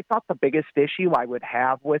 Like, I thought the biggest issue I would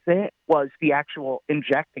have with it was the actual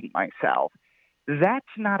injecting myself. That's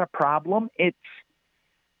not a problem. It's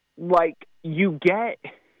like I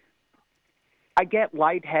get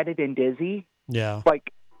lightheaded and dizzy. Yeah.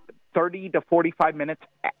 Like 30 to 45 minutes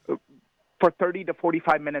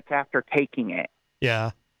after taking it.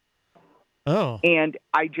 Yeah. Oh. And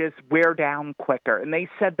I just wear down quicker. And they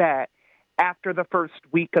said that after the first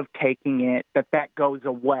week of taking it, that goes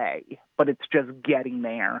away, but it's just getting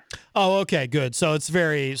there. Oh, okay, good. So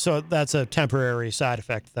that's a temporary side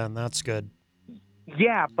effect then. That's good.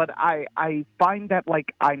 Yeah, but I find that,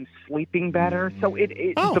 like, I'm sleeping better. So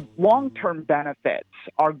the long-term benefits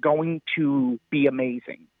are going to be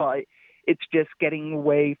amazing, but it's just getting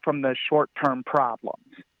away from the short-term problems.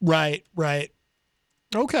 Right.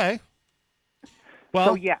 Okay.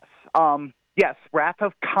 Well, so yes, Wrath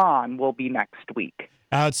of Khan will be next week.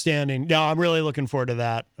 Outstanding. No, I'm really looking forward to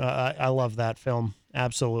that. I love that film.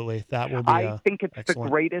 Absolutely. That will be I think it's excellent.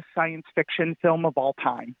 The greatest science fiction film of all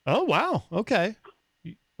time. Oh, wow. Okay.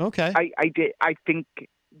 I think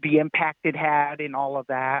the impact it had and all of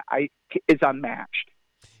that is unmatched.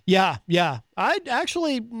 Yeah. I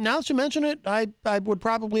actually, now that you mention it, I would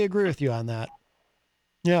probably agree with you on that.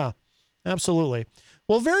 Yeah, absolutely.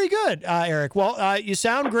 Well, very good, Eric. Well, you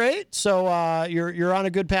sound great. So you're on a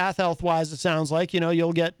good path health-wise. It sounds like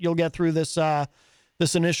you'll get through this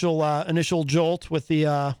initial jolt with the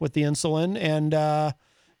insulin, and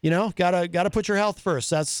gotta put your health first.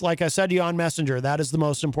 That's, like I said to you on Messenger, that is the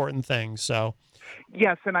most important thing. So.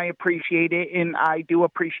 Yes, and I appreciate it, and I do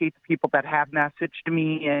appreciate the people that have messaged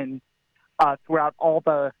me and throughout all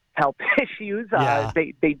the health issues. Yeah.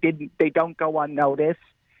 They don't go unnoticed.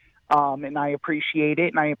 And I appreciate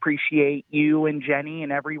it, and I appreciate you and Jenny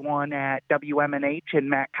and everyone at WMNH and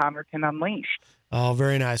Matt Connarton Unleashed. Oh,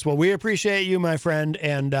 very nice. Well, we appreciate you, my friend,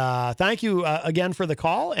 and thank you again for the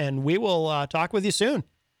call, and we will talk with you soon.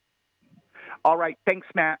 All right. Thanks,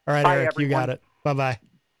 Matt. All right, Bye, Eric, everyone. you got it. Bye-bye.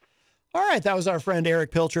 All right, that was our friend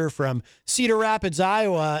Erich Pilcher from Cedar Rapids,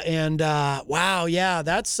 Iowa, and wow, yeah,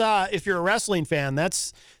 that's if you're a wrestling fan,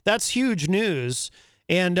 that's huge news,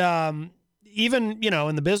 and even,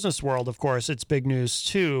 in the business world, of course, it's big news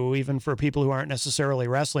too, even for people who aren't necessarily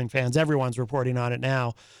wrestling fans. Everyone's reporting on it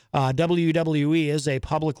now. WWE is a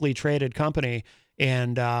publicly traded company,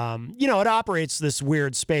 and, it operates this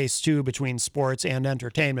weird space too between sports and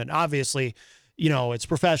entertainment. Obviously, it's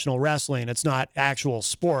professional wrestling. It's not actual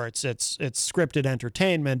sports. It's scripted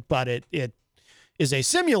entertainment, but it is a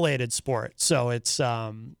simulated sport. So it's,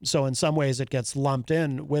 so in some ways it gets lumped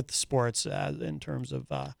in with sports in terms of,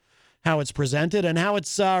 how it's presented and how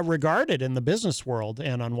it's regarded in the business world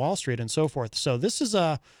and on Wall Street and so forth. So this is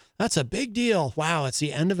a That's a big deal. Wow, it's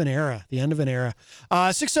the end of an era. The end of an era.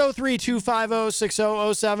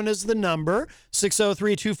 603-250-6007 is the number.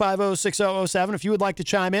 603-250-6007. If you would like to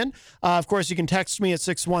chime in, of course, you can text me at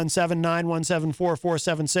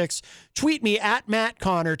 617-917-4476. Tweet me at Matt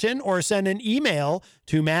Connarton or send an email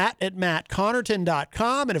to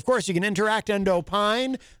matt@mattconnerton.com. And, of course, you can interact and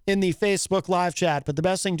opine in the Facebook live chat. But the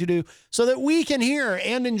best thing to do so that we can hear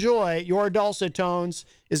and enjoy your dulcet tones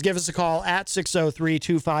is give us a call at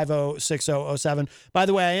 603-250-6007. By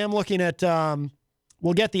the way, I am looking at,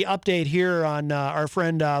 we'll get the update here on our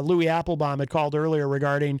friend Louie Applebaum had called earlier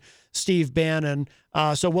regarding Steve Bannon.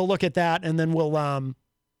 So we'll look at that, and then we'll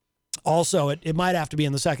also, it might have to be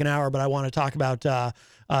in the second hour, but I want to talk about the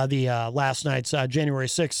last night's January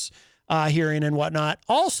 6th hearing and whatnot.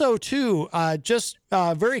 Also, too, just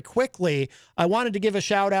very quickly, I wanted to give a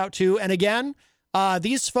shout out to, and again,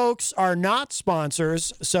 these folks are not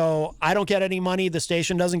sponsors, so I don't get any money. The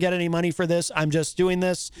station doesn't get any money for this. I'm just doing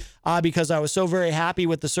this because I was so very happy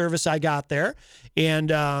with the service I got there.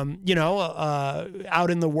 And, out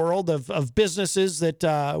in the world of businesses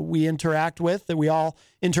that we interact with, that we all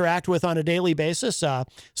interact with on a daily basis,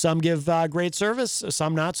 some give great service,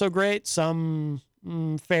 some not so great, some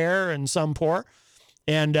fair, and some poor.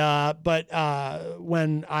 And but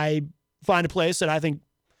when I find a place that I think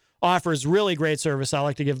offers really great service, I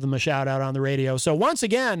like to give them a shout out on the radio. So once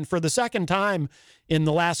again, for the second time in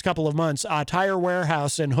the last couple of months, Tire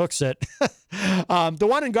Warehouse in Hooksett. The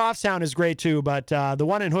one in Goffstown is great too, but the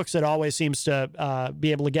one in Hooksett always seems to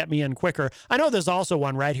be able to get me in quicker. I know there's also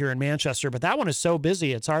one right here in Manchester, but that one is so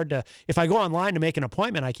busy. It's hard to, if I go online to make an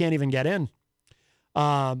appointment, I can't even get in.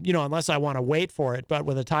 Unless I want to wait for it. But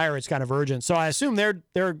with a tire, it's kind of urgent. So I assume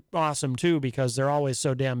they're awesome too, because they're always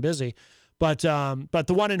so damn busy. But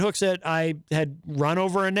the one in Hooksett, I had run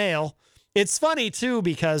over a nail. It's funny too,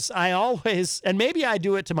 because I always, and maybe I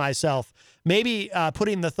do it to myself, maybe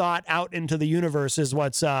putting the thought out into the universe is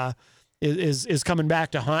what's is coming back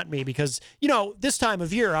to haunt me, because, this time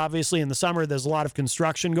of year, obviously in the summer, there's a lot of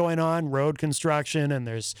construction going on, road construction, and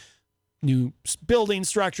there's new building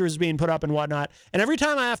structures being put up and whatnot. And every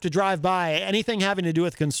time I have to drive by anything having to do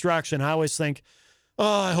with construction, I always think,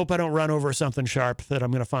 oh, I hope I don't run over something sharp that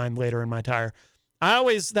I'm going to find later in my tire.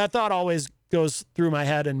 That thought always goes through my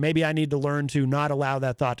head, and maybe I need to learn to not allow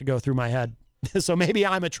that thought to go through my head. So maybe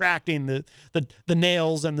I'm attracting the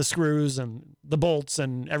nails and the screws and the bolts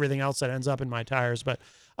and everything else that ends up in my tires. But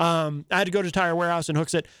I had to go to Tire Warehouse and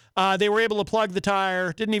Hooksett. They were able to plug the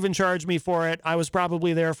tire, didn't even charge me for it. I was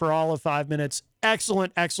probably there for all of 5 minutes.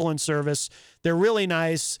 Excellent, excellent service. They're really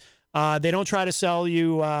nice. They don't try to sell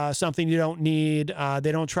you something you don't need.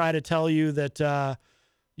 They don't try to tell you that,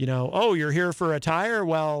 oh, you're here for a tire?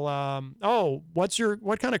 Well,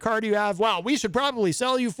 what kind of car do you have? Well, we should probably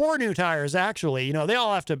sell you 4 new tires, actually. They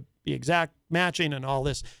all have to be exact matching and all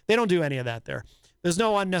this. They don't do any of that there. There's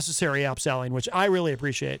no unnecessary upselling, which I really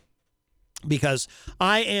appreciate, because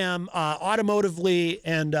I am automotively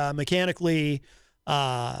and mechanically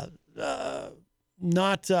not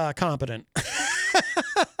competent.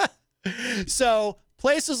 So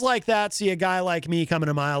places like that see a guy like me coming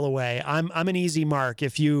a mile away. I'm an easy mark.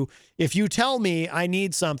 If you tell me I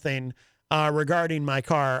need something regarding my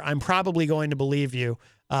car, I'm probably going to believe you,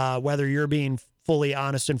 whether you're being fully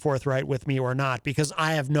honest and forthright with me or not, because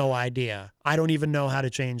I have no idea. I don't even know how to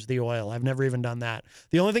change the oil. I've never even done that.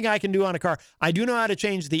 The only thing I can do on a car, I do know how to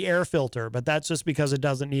change the air filter, but that's just because it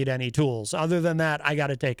doesn't need any tools. Other than that, I got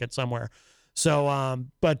to take it somewhere. So,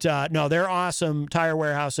 no, they're awesome. Tire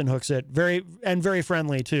Warehouse in Hooksett, very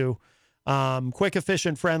friendly too. Quick,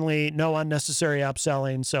 efficient, friendly, no unnecessary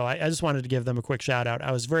upselling. So I just wanted to give them a quick shout out.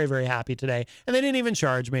 I was very, very happy today, and they didn't even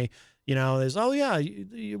charge me. There's, oh yeah,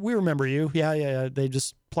 we remember you. Yeah. They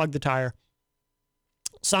just plugged the tire.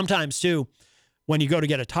 Sometimes too, when you go to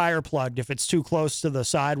get a tire plugged, if it's too close to the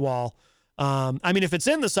sidewall, if it's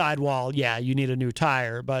in the sidewall, yeah, you need a new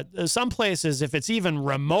tire. But some places, if it's even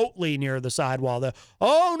remotely near the sidewall,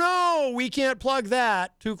 oh no, we can't plug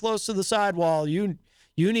that. Too close to the sidewall. You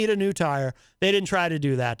need a new tire. They didn't try to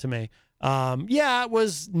do that to me. Yeah, it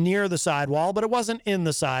was near the sidewall, but it wasn't in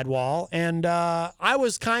the sidewall. And I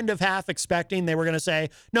was kind of half expecting they were going to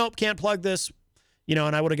say, nope, can't plug this.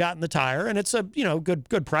 And I would have gotten the tire, and it's a,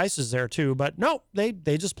 good prices there too. But no, they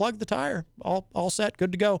just plugged the tire, all set,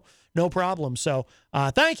 good to go, no problem. So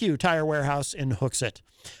thank you, Tire Warehouse in Hooksett.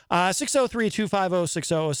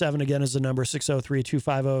 603-250-6007 again is the number,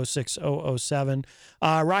 603-250-6007.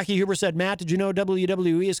 Rocky Huber said, Matt, did you know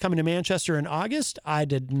WWE is coming to Manchester in August? I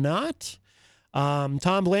did not.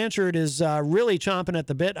 Tom Blanchard is really chomping at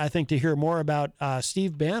the bit, I think, to hear more about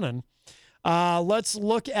Steve Bannon. Let's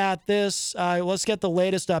look at this. Let's get the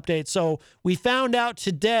latest update. So we found out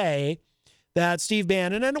today that Steve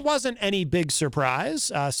Bannon, and it wasn't any big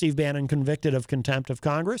surprise, Steve Bannon convicted of contempt of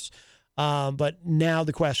Congress. But now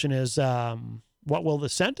the question is, what will the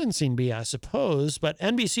sentencing be, I suppose? But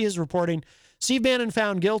NBC is reporting Steve Bannon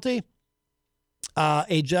found guilty.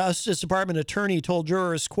 A Justice Department attorney told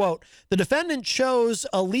jurors, quote, the defendant shows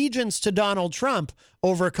allegiance to Donald Trump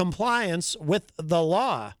over compliance with the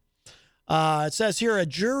law. It says here a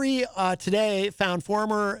jury today found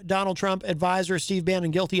former Donald Trump advisor Steve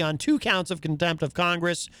Bannon guilty on 2 counts of contempt of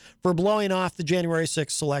Congress for blowing off the January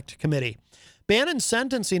 6th Select Committee. Bannon's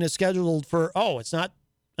sentencing is scheduled for, it's not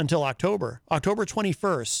until October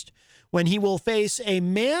 21st, when he will face a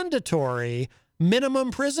mandatory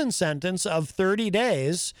minimum prison sentence of 30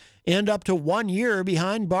 days and up to 1 year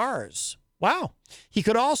behind bars. Wow. He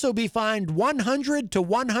could also be fined $100,000 to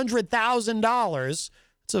 $100,000.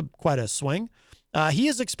 It's quite a swing. He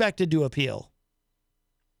is expected to appeal.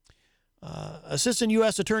 Assistant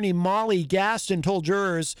U.S. Attorney Molly Gaston told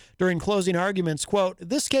jurors during closing arguments, quote,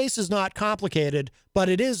 this case is not complicated, but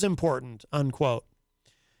it is important, unquote.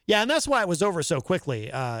 Yeah, and that's why it was over so quickly.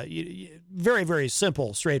 Very, very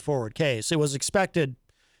simple, straightforward case. It was expected,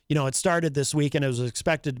 it started this week and it was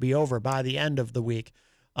expected to be over by the end of the week.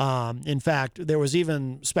 In fact, there was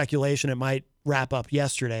even speculation it might wrap up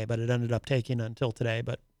yesterday, but it ended up taking until today.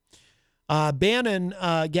 But Bannon,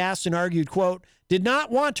 Gaston argued, quote, did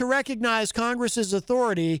not want to recognize Congress's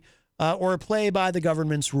authority or play by the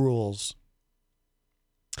government's rules.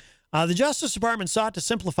 The Justice Department sought to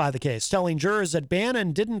simplify the case, telling jurors that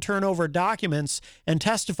Bannon didn't turn over documents and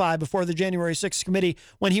testify before the January 6th committee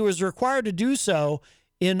when he was required to do so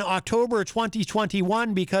in October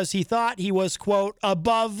 2021 because he thought he was, quote,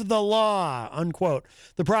 above the law, unquote.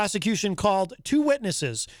 The prosecution called 2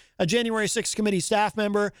 witnesses, a January 6th committee staff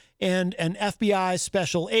member and an FBI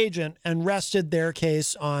special agent, and rested their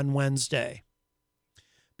case on Wednesday.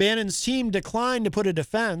 Bannon's team declined to put a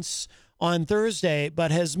defense on Thursday,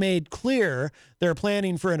 but has made clear they're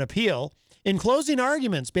planning for an appeal. In closing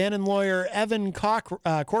arguments, Bannon lawyer Evan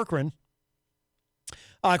Corcoran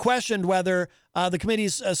questioned whether the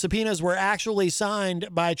committee's subpoenas were actually signed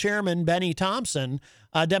by Chairman Benny Thompson,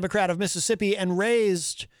 a Democrat of Mississippi, and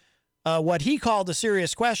raised what he called a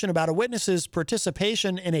serious question about a witness's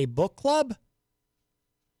participation in a book club.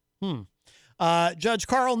 Judge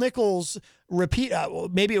Carl Nichols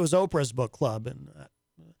maybe it was Oprah's book club, and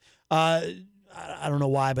I don't know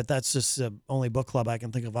why, but that's just the only book club I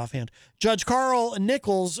can think of offhand. Judge Carl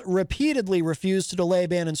Nichols repeatedly refused to delay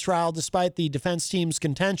Bannon's trial despite the defense team's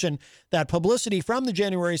contention that publicity from the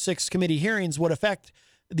January 6th committee hearings would affect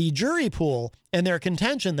the jury pool and their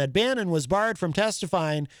contention that Bannon was barred from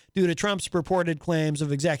testifying due to Trump's purported claims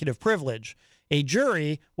of executive privilege. A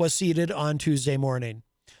jury was seated on Tuesday morning.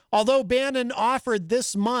 Although Bannon offered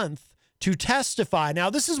this month to testify. Now,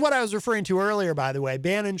 this is what I was referring to earlier, by the way.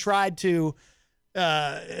 Bannon tried to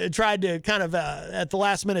kind of at the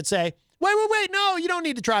last minute say, wait, no, you don't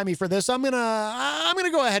need to try me for this. I'm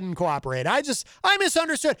gonna go ahead and cooperate. I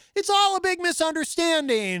misunderstood. It's all a big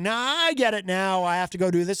misunderstanding. I get it now. I have to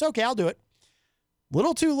go do this. Okay, I'll do it.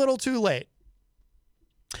 Little too late.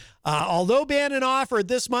 Although Bannon offered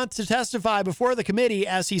this month to testify before the committee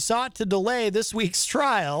as he sought to delay this week's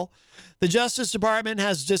trial, the Justice Department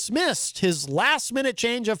has dismissed his last-minute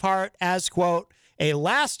change of heart as, quote, a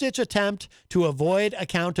last-ditch attempt to avoid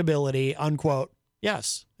accountability, unquote.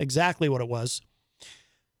 Yes, exactly what it was.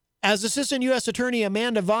 As Assistant U.S. Attorney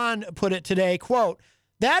Amanda Vaughn put it today, quote,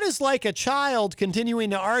 that is like a child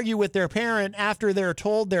continuing to argue with their parent after they're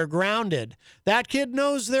told they're grounded. That kid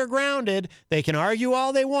knows they're grounded. They can argue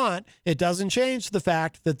all they want. It doesn't change the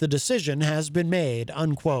fact that the decision has been made,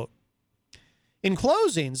 unquote. In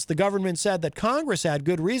closings, the government said that Congress had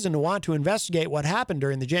good reason to want to investigate what happened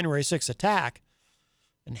during the January 6th attack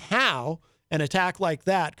and how an attack like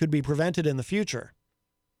that could be prevented in the future.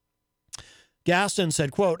 Gaston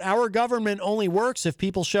said, quote, our government only works if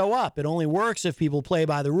people show up. It only works if people play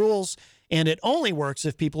by the rules, and it only works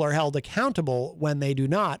if people are held accountable when they do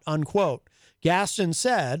not, unquote. Gaston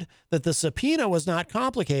said that the subpoena was not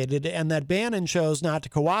complicated and that Bannon chose not to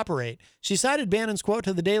cooperate. She cited Bannon's quote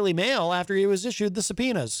to the Daily Mail after he was issued the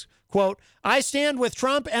subpoenas. Quote, I stand with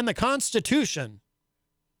Trump and the Constitution.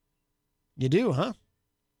 You do, huh?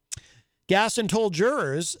 Gaston told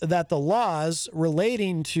jurors that the laws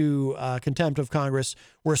relating to contempt of Congress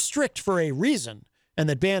were strict for a reason and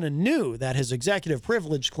that Bannon knew that his executive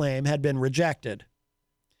privilege claim had been rejected.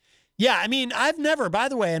 Yeah, I mean, I've never, by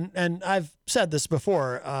the way, and I've said this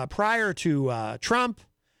before, prior to Trump,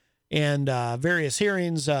 and various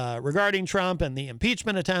hearings regarding Trump and the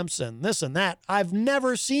impeachment attempts and this and that. I've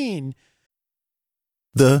never seen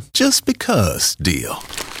The just because deal.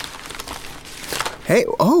 Hey,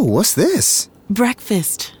 oh, what's this?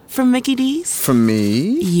 Breakfast from Mickey D's. From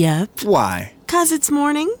me? Yep. Why? 'Cause it's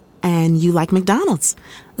morning and you like McDonald's.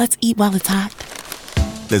 Let's eat while it's hot.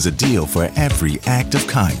 There's a deal for every act of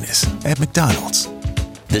kindness at McDonald's.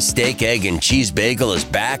 The steak, egg, and cheese bagel is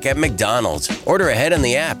back at McDonald's. Order ahead on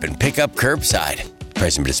the app and pick up curbside.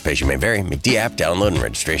 Price and participation may vary. McD app download and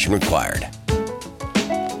registration required.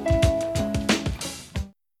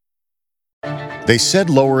 They said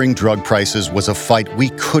lowering drug prices was a fight we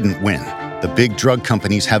couldn't win. The big drug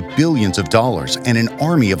companies have billions of dollars and an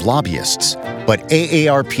army of lobbyists. But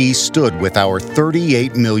AARP stood with our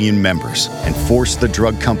 38 million members and forced the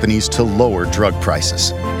drug companies to lower drug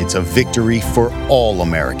prices. It's a victory for all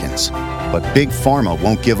Americans. But Big Pharma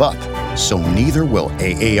won't give up, so neither will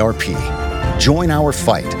AARP. Join our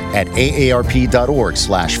fight at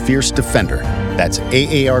aarp.org/fierce defender. That's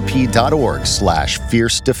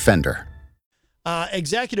aarp.org/fierce defender.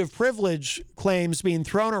 Executive privilege claims being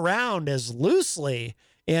thrown around as loosely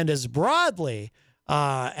and as broadly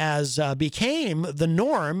as became the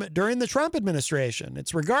norm during the Trump administration.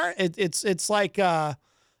 It's like, I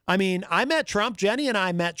met Trump. Jenny and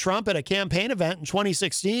I met Trump at a campaign event in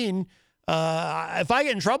 2016. If I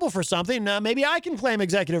get in trouble for something, maybe I can claim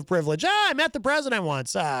executive privilege. I met the president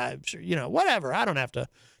once. Whatever. I don't have to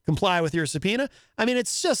comply with your subpoena. I mean,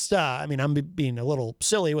 it's just, I'm being a little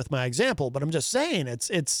silly with my example, but I'm just saying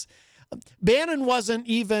it's Bannon wasn't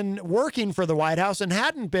even working for the White House and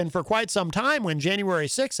hadn't been for quite some time when January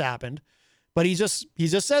 6th happened. But he just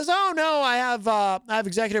says, oh no, I have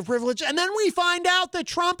executive privilege. And then we find out that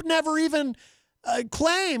Trump never even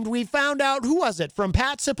claimed. We found out, who was it, from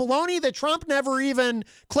Pat Cipollone, that Trump never even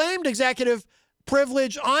claimed executive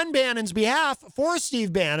privilege on Bannon's behalf for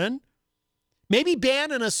Steve Bannon. Maybe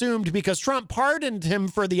Bannon assumed because Trump pardoned him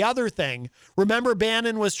for the other thing. Remember,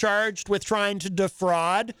 Bannon was charged with trying to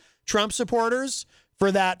defraud Trump supporters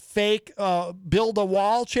for that fake Build a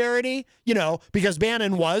Wall charity, because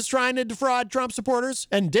Bannon was trying to defraud Trump supporters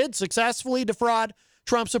and did successfully defraud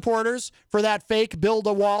Trump supporters for that fake Build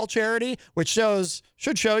a Wall charity, which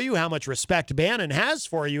should show you how much respect Bannon has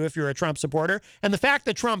for you if you're a Trump supporter. And the fact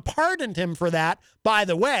that Trump pardoned him for that, by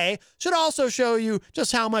the way, should also show you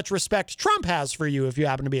just how much respect Trump has for you if you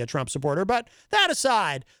happen to be a Trump supporter. But that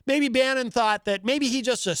aside, maybe Bannon thought that maybe he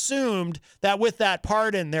just assumed that with that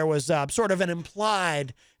pardon, there was sort of an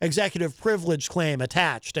implied executive privilege claim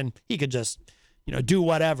attached, and he could just, do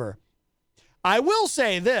whatever. I will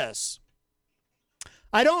say this.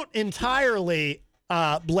 I don't entirely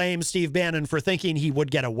blame Steve Bannon for thinking he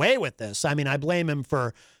would get away with this. I mean, I blame him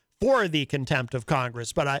for the contempt of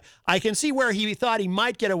Congress, but I can see where he thought he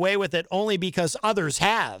might get away with it only because others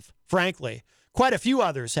have, frankly. Quite a few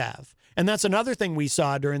others have. And that's another thing we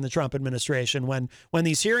saw during the Trump administration when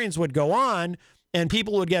these hearings would go on and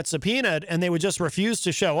people would get subpoenaed and they would just refuse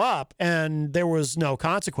to show up and there was no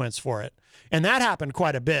consequence for it. And that happened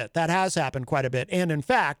quite a bit. That has happened quite a bit. And in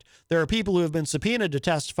fact, there are people who have been subpoenaed to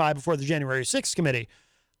testify before the January 6th committee.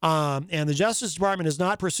 And the Justice Department has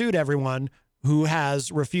not pursued everyone who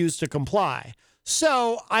has refused to comply.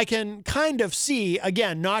 So I can kind of see,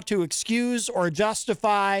 again, not to excuse or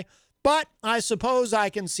justify, but I suppose I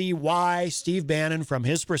can see why Steve Bannon, from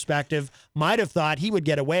his perspective, might have thought he would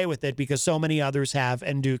get away with it because so many others have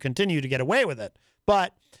and do continue to get away with it.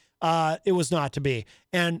 But it was not to be.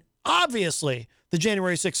 And obviously, the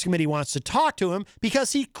January 6th committee wants to talk to him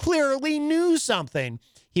because he clearly knew something.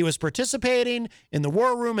 He was participating in the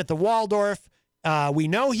war room at the Waldorf. We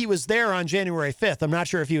know he was there on January 5th. I'm not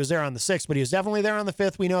sure if he was there on the 6th, but he was definitely there on the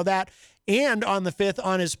 5th. We know that. And on the 5th,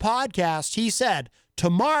 on his podcast, he said,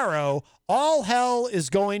 tomorrow, all hell is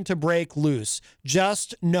going to break loose.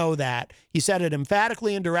 Just know that. He said it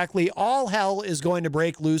emphatically and directly. All hell is going to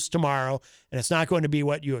break loose tomorrow. And it's not going to be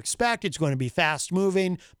what you expect. It's going to be fast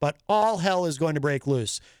moving, but all hell is going to break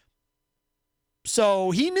loose.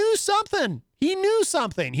 So he knew something. He knew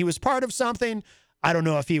something. He was part of something. I don't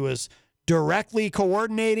know if he was directly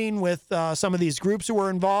coordinating with some of these groups who were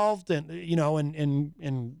involved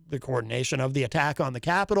in the coordination of the attack on the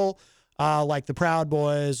Capitol, like the Proud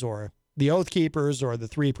Boys or the Oath Keepers or the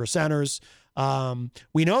 3 Percenters.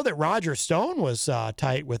 We know that Roger Stone was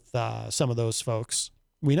tight with some of those folks.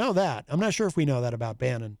 We know that. I'm not sure if we know that about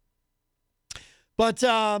Bannon. But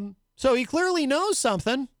so he clearly knows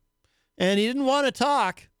something, and he didn't want to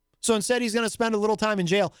talk. So instead, he's going to spend a little time in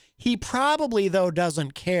jail. He probably, though,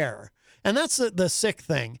 doesn't care. And that's the sick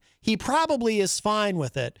thing. He probably is fine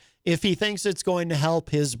with it if he thinks it's going to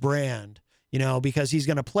help his brand. because he's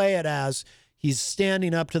going to play it as he's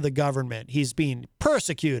standing up to the government. He's being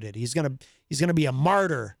persecuted. He's going to be a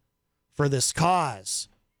martyr for this cause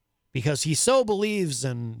because he so believes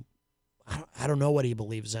in, I don't know what he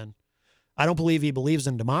believes in. I don't believe he believes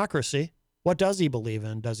in democracy. What does he believe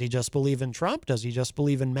in? Does he just believe in Trump? Does he just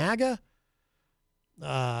believe in MAGA?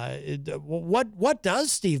 What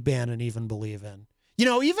does Steve Bannon even believe in?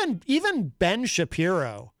 Even Ben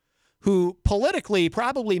Shapiro, who politically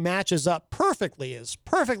probably matches up perfectly, is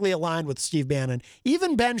perfectly aligned with Steve Bannon.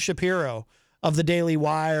 Even Ben Shapiro of the Daily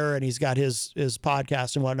Wire, and he's got his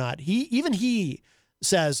podcast and whatnot. He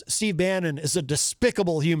says Steve Bannon is a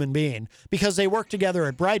despicable human being because they work together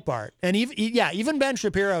at Breitbart. And even Ben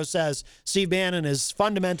Shapiro says Steve Bannon is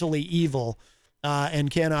fundamentally evil and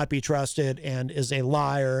cannot be trusted and is a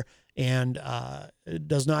liar and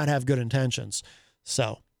does not have good intentions.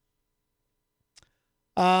 So,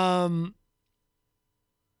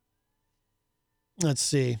 let's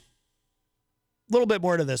see. A little bit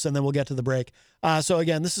more to this, and then we'll get to the break. So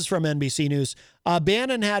again, this is from NBC News.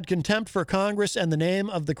 Bannon had contempt for Congress, and the name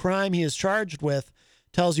of the crime he is charged with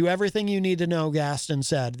tells you everything you need to know, Gaston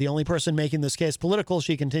said. The only person making this case political,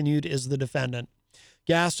 she continued, is the defendant.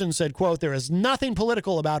 Gaston said, quote, "There is nothing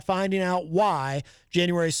political about finding out why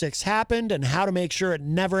January 6th happened and how to make sure it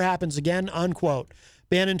never happens again," unquote.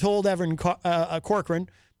 Bannon told Evan Corcoran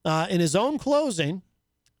in his own closing,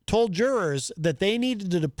 told jurors that they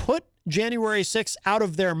needed to put January 6th out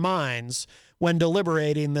of their minds when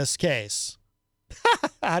deliberating this case.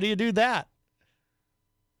 How do you do that?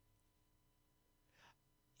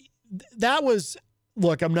 That was,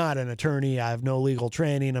 look, I'm not an attorney. I have no legal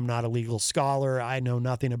training. I'm not a legal scholar. I know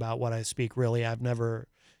nothing about what I speak, really. I've never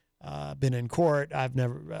been in court.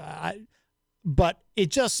 But it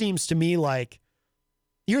just seems to me like,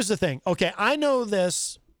 here's the thing. Okay, I know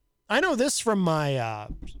this from my,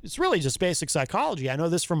 it's really just basic psychology. I know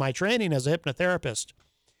this from my training as a hypnotherapist.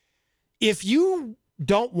 If you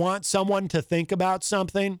don't want someone to think about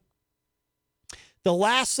something, the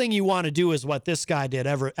last thing you want to do is what this guy did,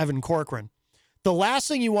 Evan Corcoran. The last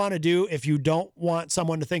thing you want to do if you don't want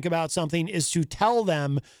someone to think about something is to tell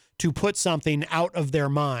them to put something out of their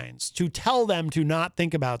minds, to tell them to not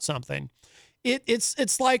think about something.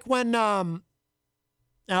 It's like when, I'll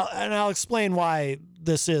explain why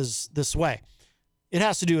this is this way. It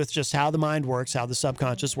has to do with just how the mind works, how the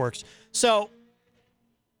subconscious works. So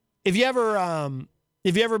if you ever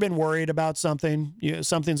been worried about something,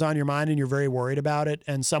 something's on your mind and you're very worried about it,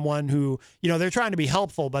 and someone who, they're trying to be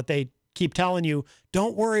helpful, but they keep telling you,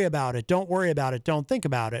 don't worry about it, don't worry about it, don't think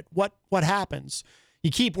about it. What happens?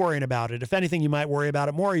 You keep worrying about it. If anything, you might worry about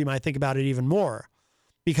it more. You might think about it even more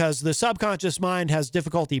because the subconscious mind has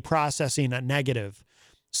difficulty processing a negative.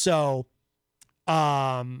 So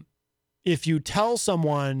if you tell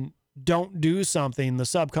someone don't do something, the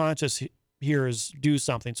subconscious hears do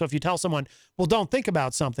something. So if you tell someone, well, don't think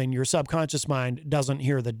about something, your subconscious mind doesn't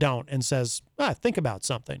hear the don't and says, think about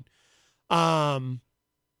something.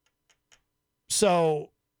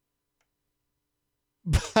 So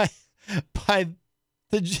by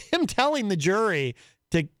him telling the jury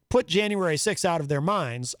to put January 6th out of their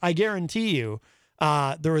minds, I guarantee you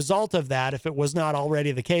the result of that, if it was not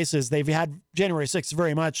already the case, is they've had January 6th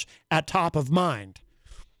very much at top of mind.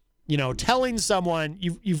 Telling someone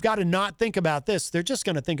you've got to not think about this, they're just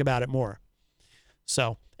going to think about it more.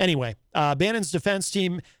 So anyway, Bannon's defense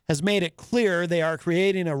team has made it clear they are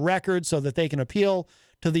creating a record so that they can appeal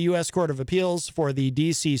to the U.S. Court of Appeals for the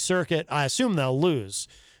D.C. Circuit. I assume they'll lose.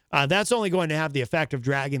 That's only going to have the effect of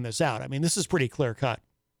dragging this out. I mean, this is pretty clear cut.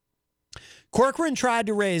 Corcoran tried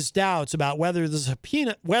to raise doubts about whether the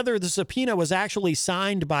subpoena was actually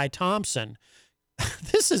signed by Thompson.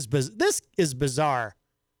 This is bizarre.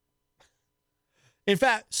 In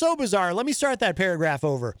fact, so bizarre. Let me start that paragraph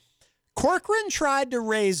over. Corcoran tried to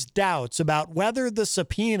raise doubts about whether the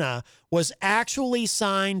subpoena was actually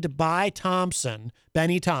signed by Thompson,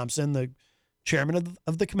 Benny Thompson, the chairman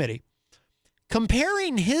of the committee,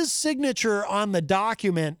 comparing his signature on the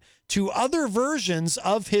document to other versions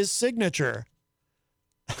of his signature.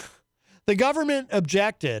 The government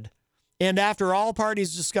objected, and after all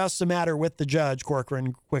parties discussed the matter with the judge,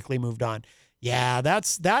 Corcoran quickly moved on. Yeah,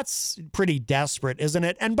 that's pretty desperate, isn't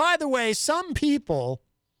it? And by the way, some people,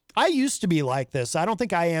 I used to be like this. I don't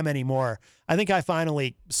think I am anymore. I think I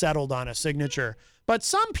finally settled on a signature. But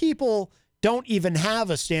some people don't even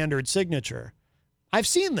have a standard signature. I've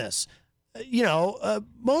seen this.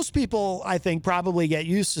 Most people, I think, probably get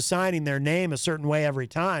used to signing their name a certain way every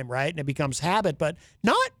time, right? And it becomes habit. But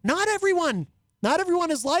not everyone. Not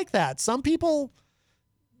everyone is like that. Some people,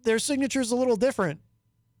 their signature is a little different.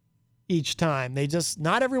 each time.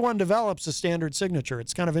 Not everyone develops a standard signature.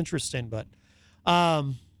 It's kind of interesting, but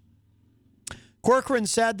Corcoran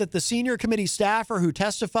said that the senior committee staffer who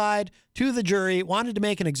testified to the jury wanted to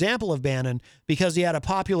make an example of Bannon because he had a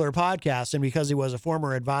popular podcast and because he was a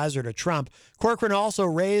former advisor to Trump. Corcoran also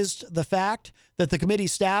raised the fact that the committee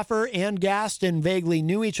staffer and Gaston vaguely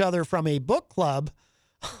knew each other from a book club,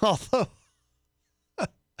 although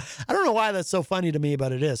I don't know why that's so funny to me,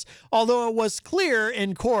 but it is. Although it was clear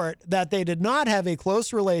in court that they did not have a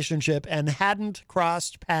close relationship and hadn't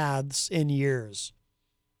crossed paths in years.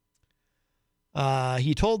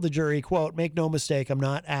 He told the jury, quote, "Make no mistake, I'm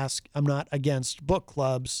not against book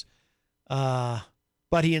clubs."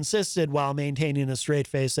 But he insisted while maintaining a straight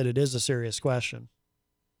face that it is a serious question.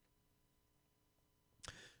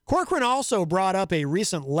 Corcoran also brought up a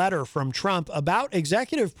recent letter from Trump about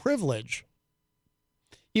executive privilege,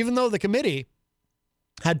 even though the committee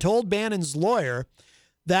had told Bannon's lawyer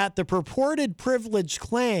that the purported privilege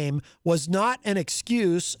claim was not an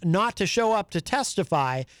excuse not to show up to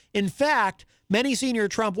testify. In fact, many senior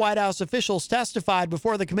Trump White House officials testified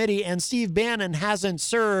before the committee, and Steve Bannon hasn't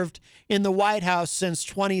served in the White House since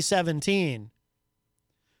 2017.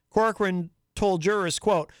 Corcoran told jurors,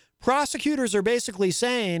 quote, "Prosecutors are basically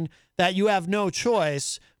saying that you have no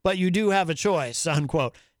choice, but you do have a choice,"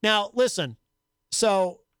 unquote. Now, listen,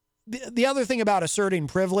 so the other thing about asserting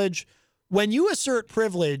privilege, when you assert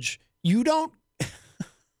privilege, you don't,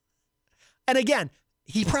 and again,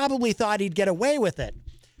 he probably thought he'd get away with it.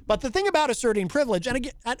 But the thing about asserting privilege, and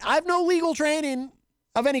again, I have no legal training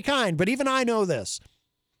of any kind, but even I know this.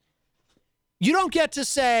 You don't get to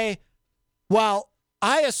say, well,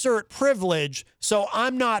 I assert privilege, so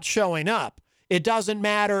I'm not showing up. It doesn't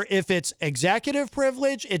matter if it's executive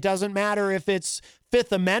privilege. It doesn't matter if it's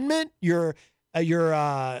Fifth Amendment. You're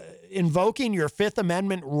invoking your Fifth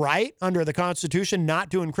Amendment right under the Constitution not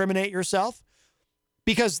to incriminate yourself,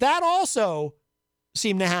 because that also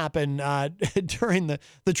seemed to happen during the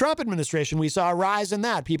Trump administration. We saw a rise in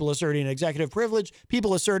that, people asserting executive privilege,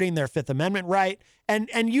 people asserting their Fifth Amendment right,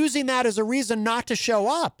 and using that as a reason not to show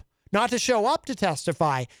up to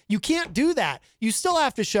testify. You can't do that. You still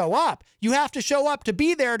have to show up. You have to show up to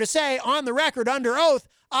be there to say on the record under oath,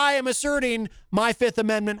 I am asserting my Fifth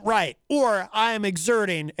Amendment right, or I am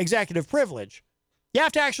exerting executive privilege. You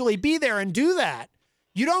have to actually be there and do that.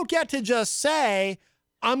 You don't get to just say,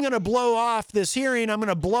 I'm going to blow off this hearing. I'm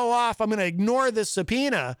going to ignore this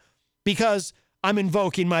subpoena because I'm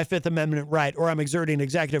invoking my Fifth Amendment right, or I'm exerting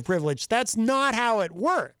executive privilege. That's not how it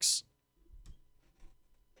works.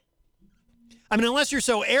 I mean, unless you're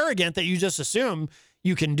so arrogant that you just assume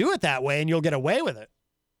you can do it that way and you'll get away with it.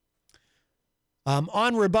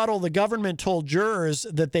 On rebuttal, the government told jurors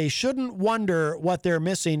that they shouldn't wonder what they're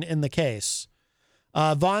missing in the case.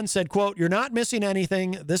 Vaughn said, quote, "You're not missing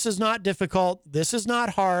anything. This is not difficult. This is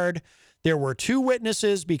not hard. There were 2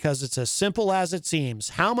 witnesses because it's as simple as it seems.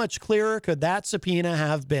 How much clearer could that subpoena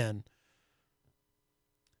have been?"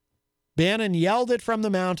 Bannon yelled it from the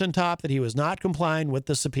mountaintop that he was not complying with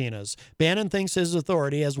the subpoenas. Bannon thinks his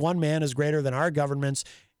authority as one man is greater than our government's,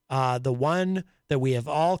 the one that we have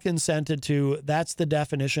all consented to. That's the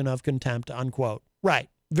definition of contempt, unquote. Right.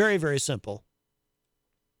 Very, very simple.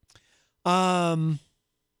 We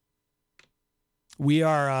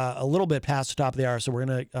are a little bit past the top of the hour, so we're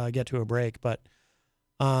going to get to a break. But,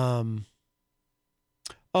 Mike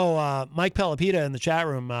Pelopita in the chat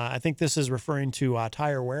room, I think this is referring to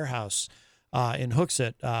Tire Warehouse in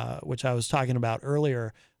Hooksett, which I was talking about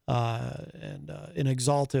earlier, and in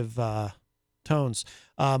exaltive tones.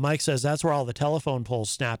 Mike says that's where all the telephone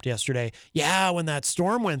poles snapped yesterday. Yeah, when that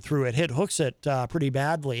storm went through, it hit Hooksett pretty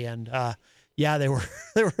badly, and yeah, there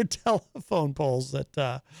were telephone poles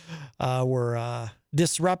that were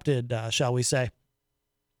disrupted, shall we say.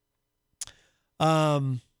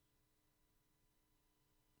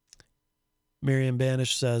 Miriam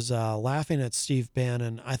Banish says, laughing at Steve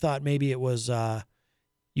Bannon, I thought maybe it was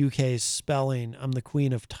UK spelling. I'm the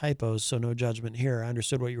queen of typos, so no judgment here. I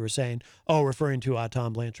understood what you were saying. Oh, referring to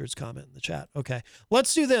Tom Blanchard's comment in the chat. Okay,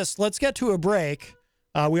 let's do this. Let's get to a break.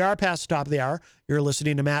 We are past the top of the hour. You're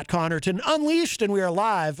listening to Matt Connarton Unleashed, and we are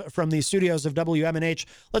live from the studios of WMNH.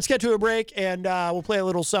 Let's get to a break, and we'll play a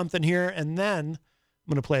little something here, and then I'm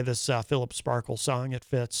going to play this Philip Sparkle song. It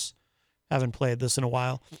fits. Haven't played this in a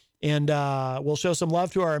while. And we'll show some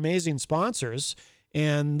love to our amazing sponsors,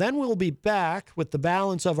 and then we'll be back with the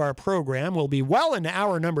balance of our program. We'll be well into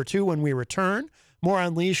hour number 2 when we return. More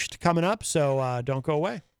Unleashed coming up, so don't go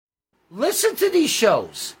away. Listen to these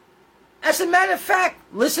shows. As a matter of fact,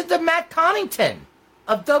 listen to Matt Connarton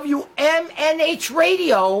of WMNH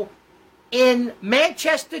Radio in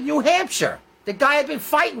Manchester, New Hampshire, the guy I've been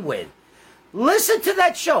fighting with. Listen to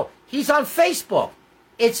that show. He's on Facebook.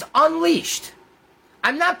 It's Unleashed.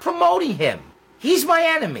 I'm not promoting him. He's my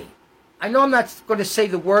enemy. I know I'm not going to say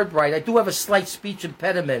the word right. I do have a slight speech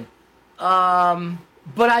impediment. But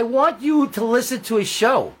I want you to listen to his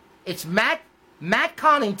show. It's Matt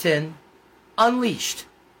Connarton Unleashed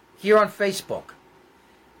here on Facebook.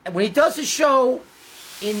 And when he does his show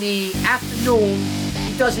in the afternoon,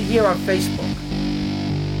 he does it here on Facebook.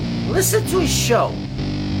 Listen to his show.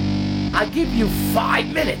 I'll give you 5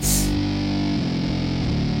 minutes.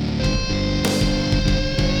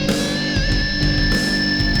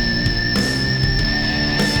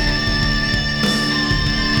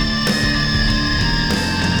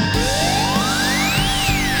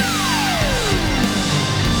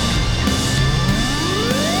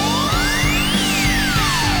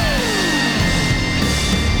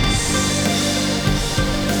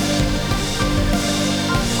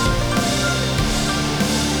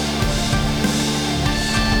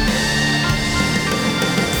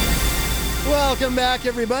 Welcome back,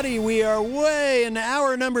 everybody. We are way in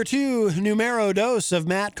hour number 2, numero dos of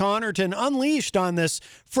Matt Connarton Unleashed on this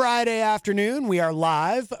Friday afternoon. We are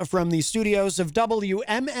live from the studios of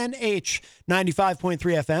WMNH 95.3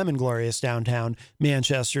 FM in glorious downtown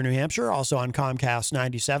Manchester, New Hampshire. Also on Comcast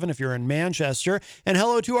 97 if you're in Manchester. And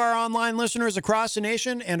hello to our online listeners across the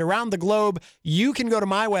nation and around the globe. You can go to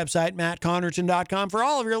my website, mattconnerton.com, for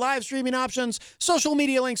all of your live streaming options, social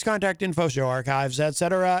media links, contact info, show archives,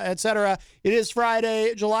 etc., etc. It is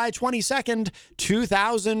Friday, July 22nd,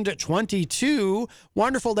 2022.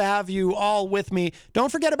 Wonderful to have you all with me.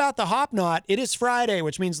 Don't forget about the Hop Knot. It is Friday,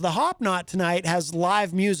 which means the Hop Knot tonight has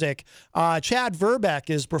live music. Chad Verbeck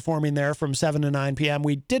is performing there from 7 to 9 p.m.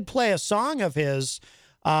 We did play a song of his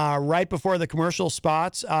right before the commercial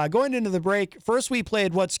spots. Going into the break, first we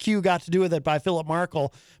played What's Q Got to Do With It by Philip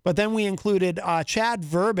Markle, but then we included Chad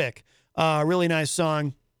Verbeck, really nice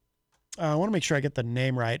song. I want to make sure I get the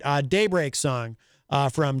name right. Daybreak song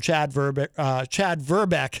from Chad Verbeck,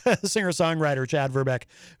 singer-songwriter Chad Verbeck,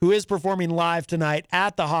 who is performing live tonight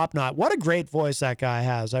at the Hop Knot. What a great voice that guy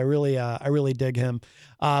has. I really dig him.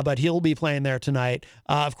 But he'll be playing there tonight.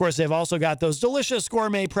 Of course, they've also got those delicious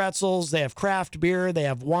gourmet pretzels. They have craft beer. They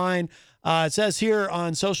have wine. It says here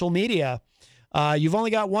on social media, you've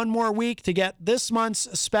only got one more week to get this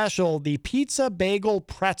month's special, the Pizza Bagel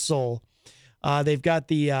Pretzel. They've got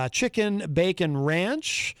the chicken bacon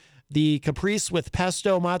ranch, the caprese with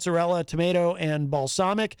pesto, mozzarella, tomato, and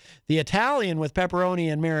balsamic, the Italian with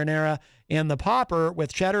pepperoni and marinara, and the popper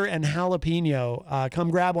with cheddar and jalapeno.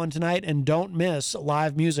 Come grab one tonight and don't miss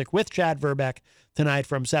live music with Chad Verbeck tonight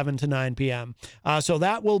from 7 to 9 p.m. So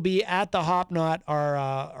that will be at the Hop Knot,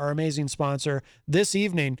 our amazing sponsor this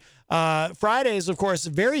evening. Fridays, of course,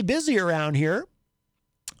 very busy around here.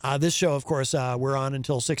 This show, of course, we're on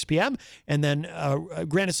until 6 p.m. And then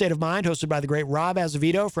Granite State of Mind, hosted by the great Rob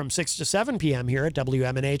Azevedo from 6 to 7 p.m. here at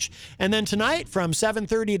WMNH. And then tonight from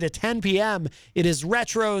 7:30 to 10 p.m., it is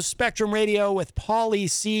Retro Spectrum Radio with Paulie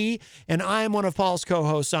C. And I'm one of Paul's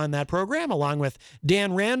co-hosts on that program, along with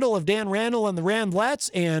Dan Randall of Dan Randall and the Randlettes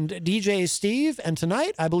and DJ Steve. And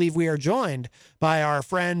tonight, I believe we are joined by our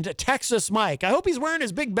friend Texas Mike. I hope he's wearing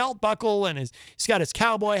his big belt buckle and he's got his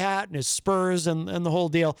cowboy hat and his spurs and the whole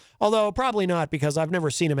deal. Although probably not, because I've never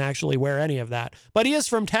seen him actually wear any of that. But he is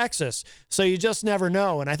from Texas, so you just never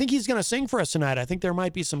know. And I think he's going to sing for us tonight. I think there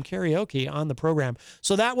might be some karaoke on the program.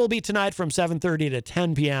 So that will be tonight from 7:30 to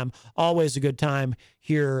 10 p.m. Always a good time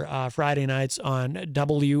here Friday nights on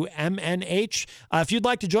WMNH. If you'd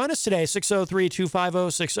like to join us today,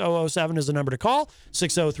 603-250-6007 is the number to call,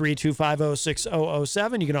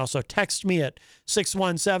 603-250-6007. You can also text me at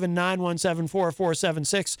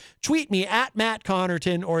 617-917-4476. Tweet me at Matt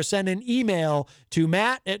Connarton or send an email to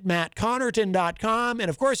matt@mattconnerton.com. And,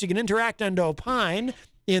 of course, you can interact and opine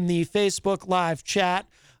in the Facebook live chat.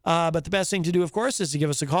 But the best thing to do, of course, is to give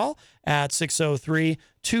us a call at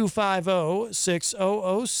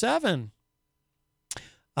 603-250-6007.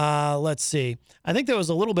 Let's see. I think there was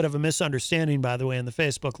a little bit of a misunderstanding, by the way, in the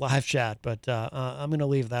Facebook live chat, but I'm going to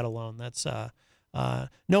leave that alone. That's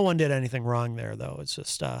no one did anything wrong there, though. It's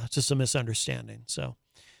just a misunderstanding. So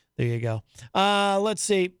there you go. Let's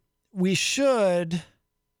see. We should.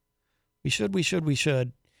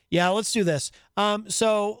 Yeah, let's do this.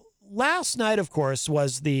 So last night, of course,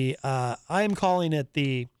 was the, I am calling it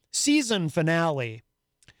the season finale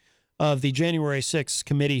of the January 6th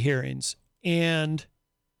committee hearings. And,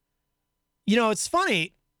 you know, it's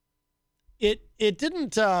funny. It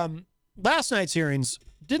didn't, last night's hearings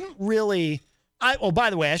didn't really, by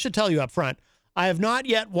the way, I should tell you up front, I have not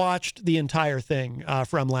yet watched the entire thing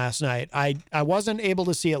from last night. I wasn't able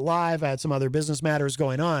to see it live. I had some other business matters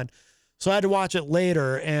going on. So I had to watch it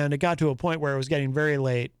later, and it got to a point where it was getting very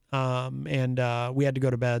late, and we had to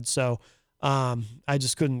go to bed. So I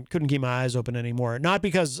just couldn't keep my eyes open anymore. Not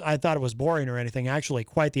because I thought it was boring or anything. Actually,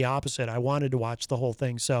 quite the opposite. I wanted to watch the whole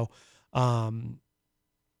thing. So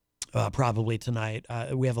probably tonight.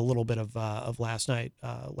 We have a little bit of last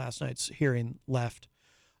night's hearing left.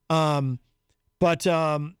 But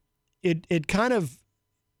it kind of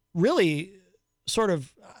really sort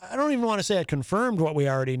of, I don't even want to say it confirmed what we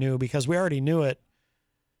already knew, because we already knew it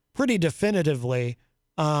pretty definitively.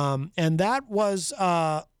 And that was,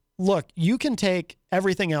 look, you can take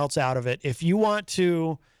everything else out of it. If you want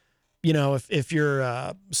to, if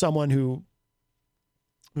you're someone who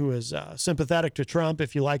is sympathetic to Trump,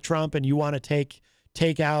 if you like Trump and you want to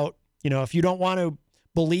take out, if you don't want to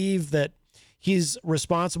believe that he's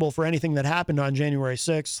responsible for anything that happened on January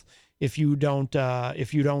 6th, if you don't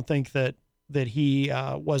think that he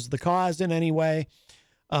was the cause in any way,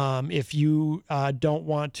 if you don't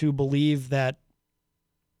want to believe that,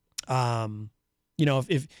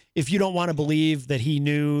 if you don't want to believe that he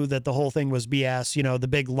knew that the whole thing was BS, the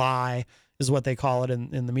big lie is what they call it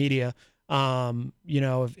in the media.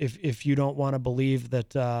 If you don't want to believe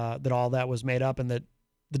that all that was made up and that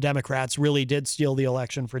the Democrats really did steal the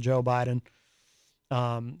election for Joe Biden,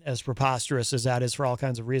 as preposterous as that is for all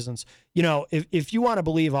kinds of reasons, if you want to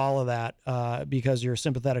believe all of that because you're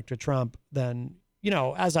sympathetic to Trump, then,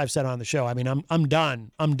 as I've said on the show, I mean, I'm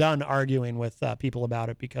done. I'm done arguing with people about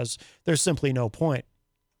it, because there's simply no point.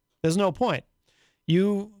 There's no point.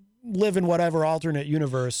 You live in whatever alternate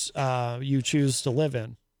universe you choose to live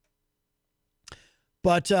in.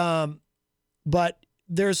 But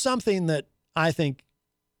there's something that I think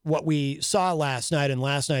what we saw last night in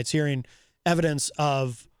last night's hearing, evidence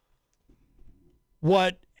of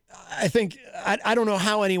what I think, I don't know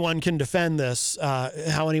how anyone can defend this,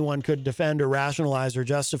 how anyone could defend or rationalize or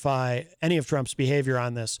justify any of Trump's behavior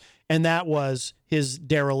on this. And that was his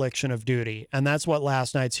dereliction of duty. And that's what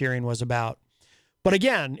last night's hearing was about. But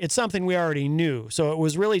again, it's something we already knew. So it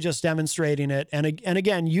was really just demonstrating it. And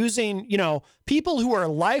again, using, people who are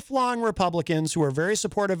lifelong Republicans who are very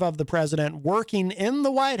supportive of the president, working in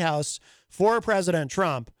the White House for President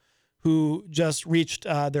Trump, who just reached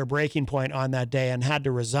their breaking point on that day and had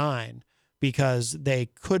to resign because they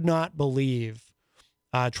could not believe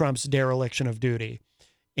Trump's dereliction of duty.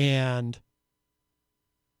 And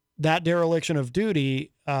that dereliction of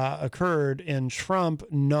duty occurred in Trump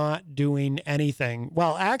not doing anything.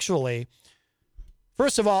 Well, actually,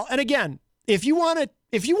 first of all, and again, if you want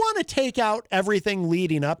to take out everything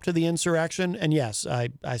leading up to the insurrection, and yes,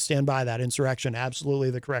 I stand by that, insurrection,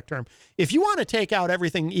 absolutely the correct term. If you want to take out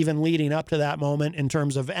everything even leading up to that moment in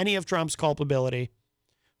terms of any of Trump's culpability,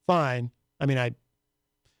 fine. I mean, I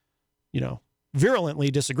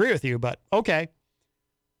virulently disagree with you, but okay.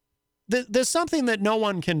 There's something that no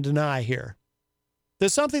one can deny here.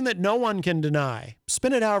 There's something that no one can deny.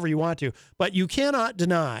 Spin it however you want to, but you cannot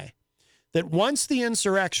deny that once the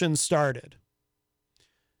insurrection started,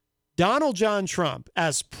 Donald John Trump,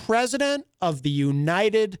 as President of the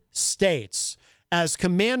United States, as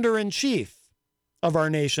Commander-in-Chief of our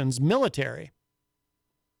nation's military,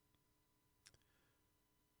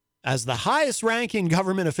 as the highest-ranking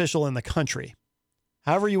government official in the country,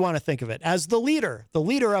 however you want to think of it, as the leader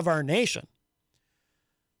of our nation,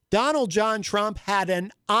 Donald John Trump had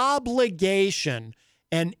an obligation,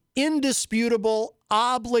 an indisputable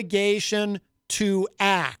obligation to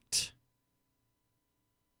act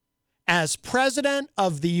as President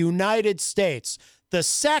of the United States. The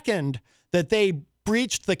second that they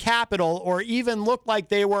breached the Capitol, or even looked like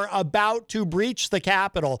they were about to breach the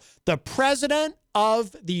Capitol, the President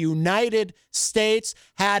of the United States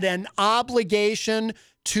had an obligation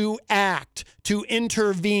to act, to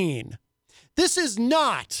intervene. This is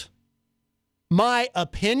not my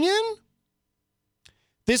opinion.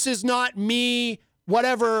 This is not me,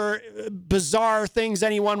 whatever bizarre things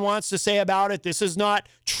anyone wants to say about it. This is not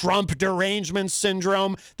Trump derangement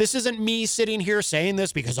syndrome. This isn't me sitting here saying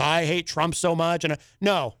this because I hate Trump so much.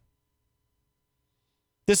 No.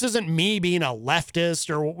 This isn't me being a leftist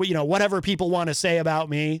or, whatever people want to say about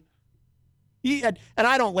me. And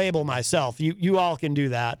I don't label myself. You all can do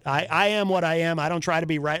that. I am what I am. I don't try to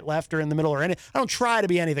be right, left, or in the middle or anything. I don't try to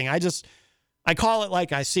be anything. I call it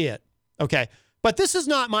like I see it. Okay. But this is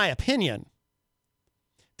not my opinion.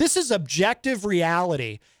 This is objective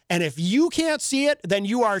reality. And if you can't see it, then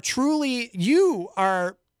you got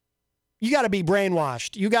to be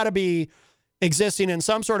brainwashed. You got to be existing in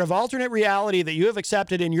some sort of alternate reality that you have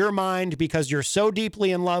accepted in your mind because you're so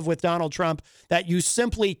deeply in love with Donald Trump that you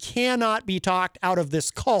simply cannot be talked out of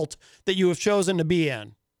this cult that you have chosen to be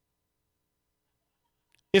in.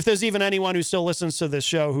 If there's even anyone who still listens to this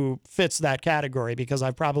show who fits that category, because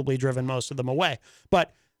I've probably driven most of them away.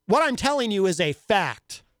 But what I'm telling you is a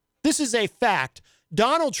fact. This is a fact.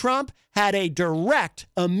 Donald Trump had a direct,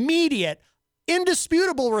 immediate,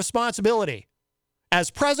 indisputable responsibility as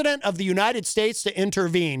president of the United States to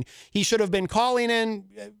intervene. He should have been calling in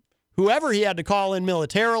whoever he had to call in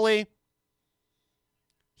militarily.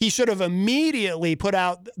 He should have immediately put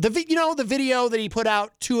out the video that he put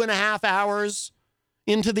out 2.5 hours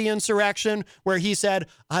into the insurrection, where he said,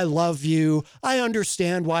 I love you. I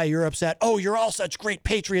understand why you're upset. Oh, you're all such great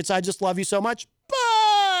patriots. I just love you so much.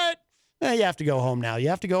 But you have to go home now. You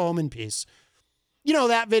have to go home in peace. You know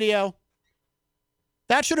that video?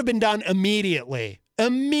 That should have been done immediately.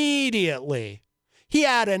 Immediately. He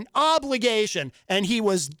had an obligation, and he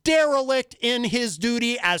was derelict in his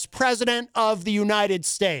duty as president of the United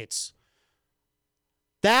States.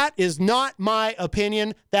 That is not my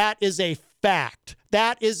opinion. That is a fact.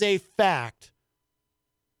 That is a fact.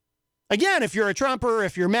 Again, if you're a Trumper,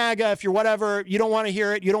 if you're MAGA, if you're whatever, you don't want to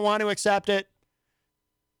hear it, you don't want to accept it,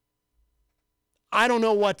 I don't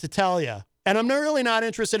know what to tell you. And I'm really not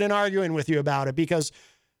interested in arguing with you about it, because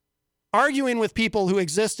arguing with people who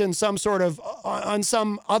exist in some sort of, on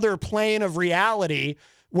some other plane of reality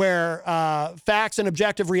where facts and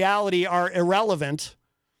objective reality are irrelevant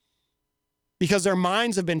because their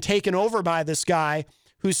minds have been taken over by this guy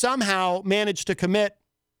who somehow managed to commit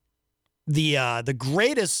the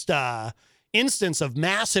greatest instance of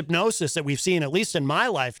mass hypnosis that we've seen, at least in my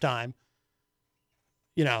lifetime.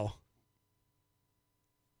 You know,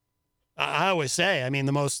 I always say, I mean,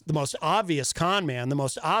 the most obvious con man, the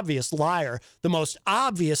most obvious liar, the most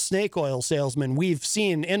obvious snake oil salesman we've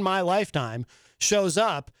seen in my lifetime shows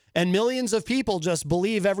up, and millions of people just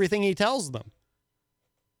believe everything he tells them.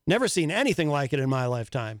 Never seen anything like it in my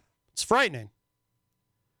lifetime. It's frightening.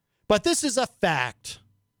 But this is a fact.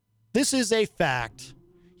 This is a fact.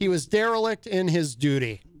 He was derelict in his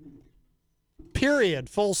duty. Period.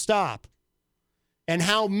 Full stop. And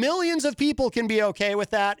how millions of people can be okay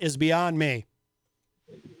with that is beyond me.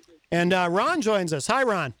 And Ron joins us. Hi,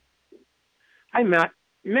 Ron. Hi, Matt.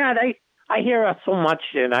 Matt, I hear so much,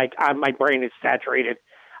 and my brain is saturated.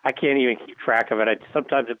 I can't even keep track of it.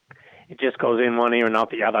 Sometimes it just goes in one ear and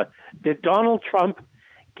out the other. Did Donald Trump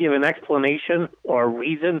give an explanation or a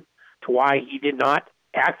reason to why he did not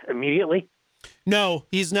act immediately? No,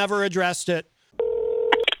 he's never addressed it.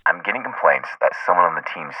 I'm getting complaints that someone on the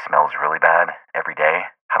team smells really bad every day.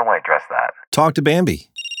 How do I address that? Talk to Bambi.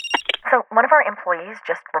 So one of our employees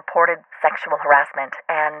just reported sexual harassment,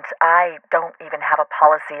 and I don't even have a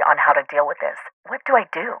policy on how to deal with this. What do I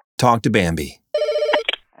do? Talk to Bambi.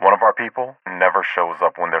 One of our people never shows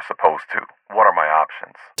up when they're supposed to. What are my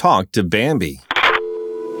options? Talk to Bambi.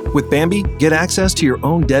 With Bambi, get access to your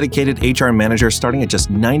own dedicated HR manager starting at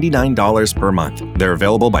just $99 per month. They're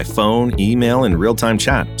available by phone, email, and real-time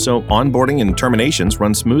chat, so onboarding and terminations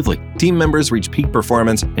run smoothly. Team members reach peak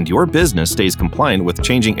performance, and your business stays compliant with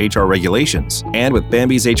changing HR regulations. And with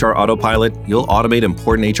Bambi's HR Autopilot, you'll automate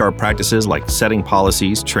important HR practices like setting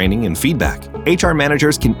policies, training, and feedback. HR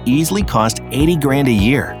managers can easily cost $80,000 a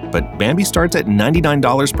year, but Bambi starts at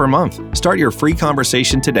 $99 per month. Start your free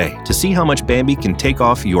conversation today to see how much Bambi can take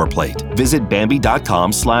off your plate. Visit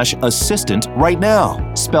Bambi.com/assistant right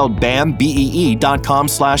now. Spelled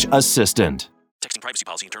BAMBEE.com/assistant. Texting privacy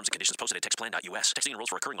policy and terms and conditions posted at textplan.us. Texting enrolls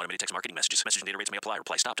for recurring automated text marketing messages. Message and data rates may apply.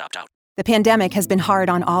 Reply stop to opt out. The pandemic has been hard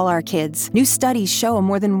on all our kids. New studies show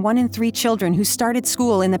more than 1 in 3 children who started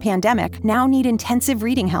school in the pandemic now need intensive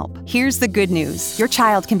reading help. Here's the good news. Your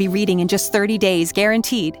child can be reading in just 30 days,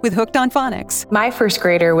 guaranteed, with Hooked on Phonics. My first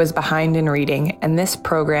grader was behind in reading, and this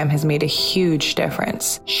program has made a huge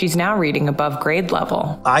difference. She's now reading above grade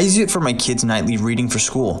level. I use it for my kids' nightly reading for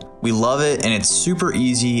school. We love it, and it's super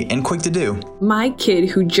easy and quick to do. My kid,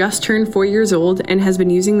 who just turned 4 years old and has been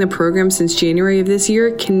using the program since January of this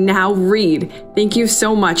year, can now read. Thank you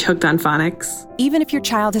so much, Hooked on Phonics. Even if your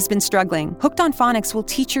child has been struggling, Hooked on Phonics will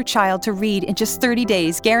teach your child to read in just 30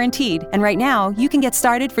 days, guaranteed. And right now, you can get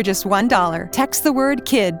started for just $1. Text the word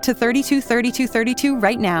KID to 323232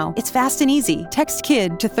 right now. It's fast and easy. Text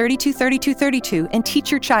KID to 323232 and teach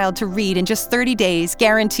your child to read in just 30 days,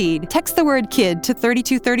 guaranteed. Text the word KID to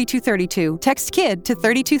 323232. Text KID to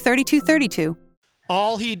 323232.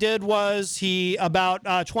 All he did was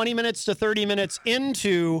about 20 minutes to 30 minutes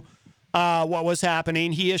into what was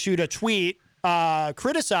happening, he issued a tweet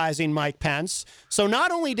criticizing Mike Pence. So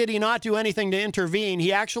not only did he not do anything to intervene,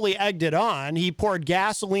 he actually egged it on. He poured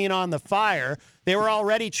gasoline on the fire. They were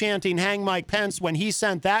already chanting, "Hang Mike Pence," when he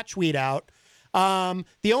sent that tweet out.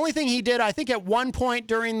 The only thing he did, I think at one point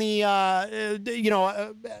during the,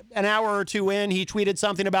 an hour or two in, he tweeted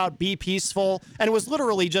something about be peaceful. And it was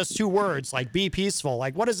literally just 2 words, like be peaceful.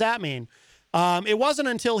 Like, what does that mean? It wasn't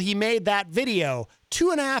until he made that video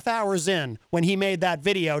 2.5 hours in when he made that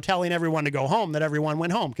video telling everyone to go home that everyone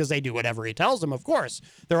went home, because they do whatever he tells them, of course.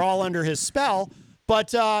 They're all under his spell.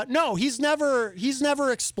 But no, he's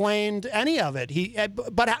never explained any of it.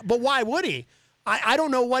 But why would he? I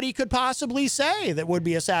don't know what he could possibly say that would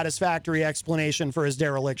be a satisfactory explanation for his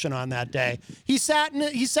dereliction on that day. He sat in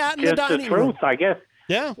the dining room. I guess.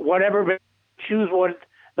 Yeah. Whatever, choose what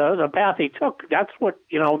the path he took. That's what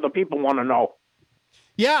the people want to know.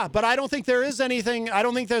 Yeah, but I don't think there is anything. I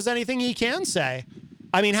don't think there's anything he can say.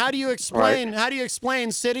 I mean, how do you explain? Right. How do you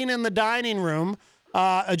explain sitting in the dining room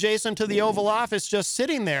adjacent to the Oval Office, just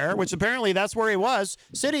sitting there, which apparently that's where he was,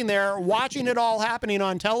 sitting there watching it all happening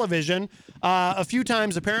on television, a few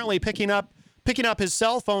times apparently picking up his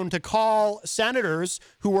cell phone to call senators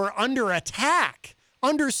who were under attack,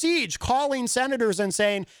 under siege, calling senators and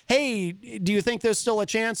saying, hey, do you think there's still a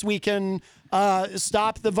chance we can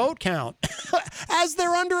stop the vote count? As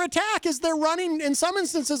they're under attack, as they're running, in some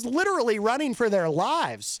instances, literally running for their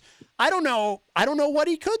lives. I don't know what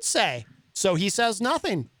he could say. So he says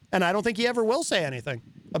nothing, and I don't think he ever will say anything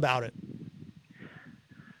about it.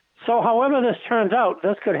 So however this turns out,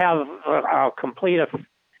 this could have a complete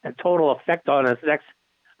and total effect on his next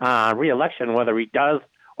re-election, whether he does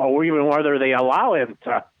or even whether they allow him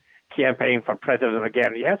to campaign for president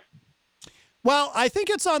again, yes? Well, I think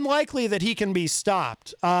it's unlikely that he can be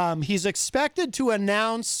stopped. He's expected to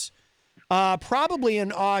announce probably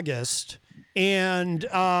in August, and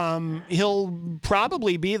he'll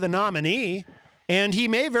probably be the nominee, and he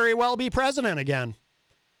may very well be president again.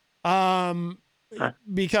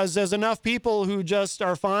 Because there's enough people who just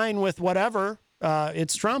are fine with whatever.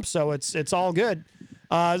 It's Trump, so it's all good.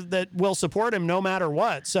 That will support him no matter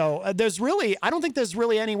what. So I don't think there's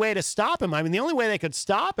really any way to stop him. I mean, the only way they could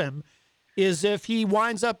stop him is if he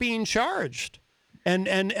winds up being charged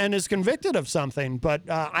and is convicted of something. But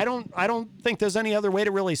I don't think there's any other way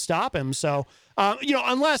to really stop him. So,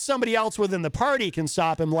 unless somebody else within the party can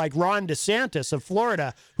stop him, like Ron DeSantis of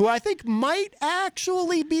Florida, who I think might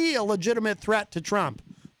actually be a legitimate threat to Trump.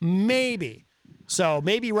 Maybe. So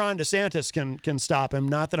maybe Ron DeSantis can stop him.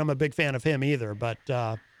 Not that I'm a big fan of him either, but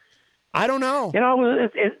I don't know.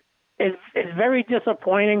 It's very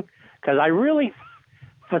disappointing because I really,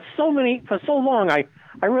 for so long, I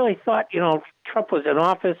really thought, Trump was in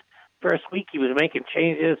office. First week he was making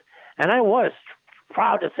changes, and I was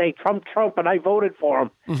proud to say Trump, and I voted for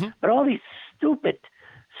him. Mm-hmm. But all these stupid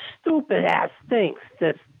ass things,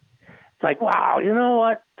 it's like, wow, you know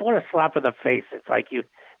what? What a slap in the face. It's like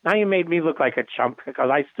now you made me look like a chump because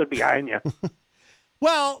I stood behind you.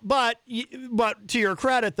 Well, but to your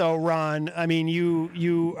credit, though, Ron, I mean,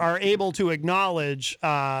 you are able to acknowledge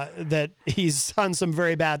that he's done some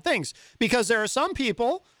very bad things, because there are some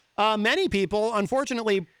people, many people,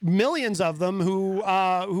 unfortunately, millions of them who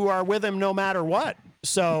are with him no matter what.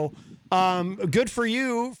 So good for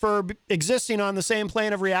you for existing on the same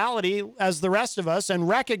plane of reality as the rest of us and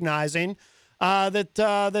recognizing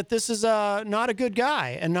that this is not a good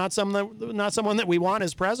guy and not someone that we want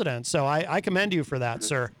as president. So I commend you for that,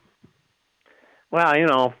 sir.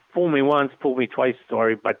 Well, fool me once, fool me twice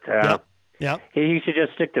story, but he should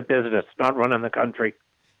just stick to business, not running the country.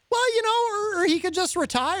 Well, or he could just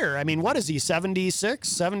retire. I mean, what is he, 76,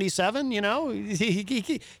 77?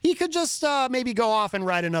 He could just maybe go off and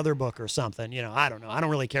write another book or something. I don't know. I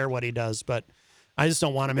don't really care what he does, but I just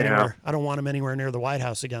don't want him anywhere. I don't want him anywhere near the White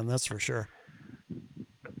House again. That's for sure.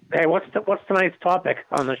 Hey, what's tonight's topic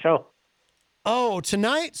on the show? Oh,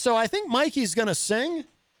 tonight? So I think Mikey's going to sing,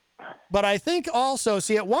 but I think also,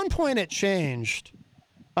 at one point it changed.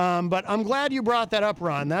 But I'm glad you brought that up,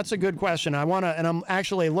 Ron. That's a good question. and I'm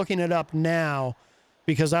actually looking it up now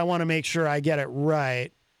because I want to make sure I get it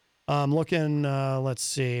right. I'm looking, let's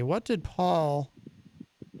see. What did Paul,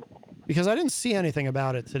 because I didn't see anything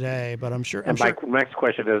about it today, but I'm sure. My next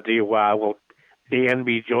question is, will Dan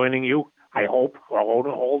be joining you? I hope. Or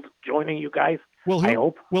hold joining you guys. I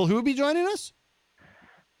hope. Will who be joining us?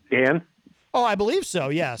 Dan. Oh, I believe so.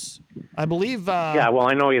 Yes, I believe. Yeah, well,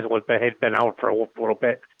 I know he's been out for a little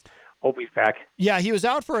bit. Hope he's back. Yeah, he was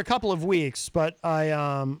out for a couple of weeks, but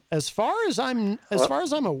as far as I'm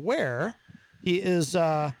aware, he is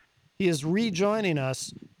rejoining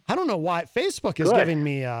us. I don't know why Facebook is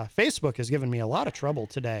giving me a lot of trouble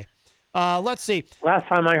today. Let's see. Last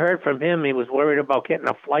time I heard from him, he was worried about getting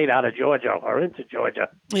a flight out of Georgia or into Georgia.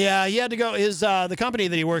 Yeah, he had to go. The company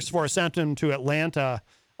that he works for sent him to Atlanta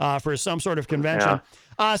for some sort of convention.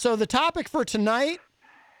 So the topic for tonight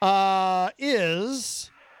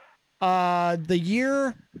is the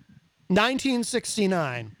year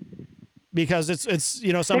 1969, because it's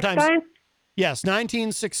sometimes. 69? Yes,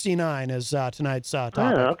 1969 is tonight's topic.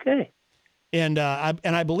 Oh, okay. And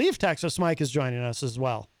I believe Texas Mike is joining us as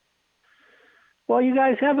well. Well, you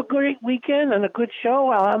guys have a great weekend and a good show.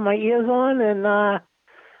 I'll have my ears on, and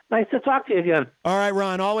nice to talk to you again. All right,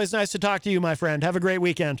 Ron. Always nice to talk to you, my friend. Have a great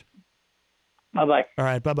weekend. Bye-bye. All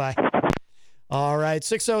right, bye-bye. All right,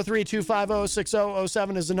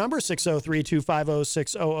 603-250-6007 is the number,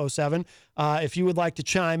 603-250-6007. If you would like to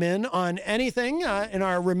chime in on anything in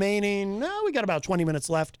our remaining, we got about 20 minutes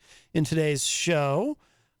left in today's show.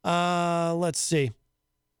 Let's see.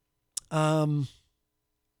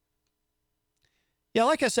 Yeah,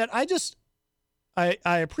 like I said, I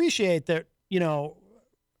appreciate that,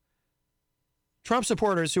 Trump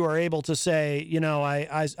supporters who are able to say,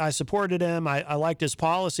 I supported him, I liked his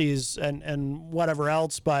policies and whatever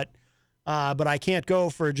else, but I can't go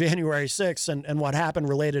for January 6th and what happened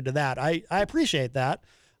related to that. I appreciate that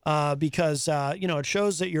because it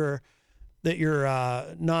shows that you're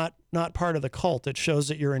not part of the cult. It shows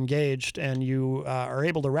that you're engaged and you are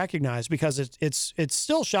able to recognize, because it's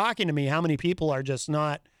still shocking to me how many people are just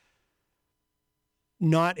not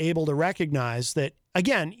able to recognize that.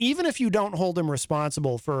 Again, even if you don't hold him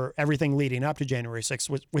responsible for everything leading up to January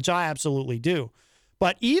 6th, which I absolutely do,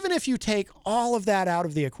 but even if you take all of that out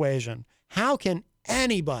of the equation, how can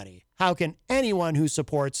anyone who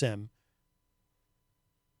supports him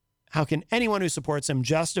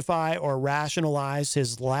justify or rationalize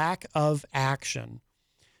his lack of action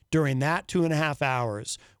during that 2.5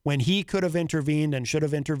 hours when he could have intervened and should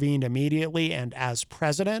have intervened immediately, and as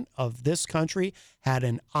president of this country had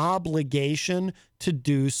an obligation to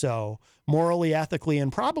do so morally, ethically,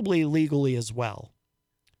 and probably legally as well?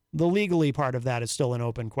 The legally part of that is still an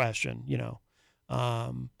open question,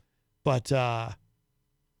 but of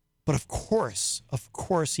course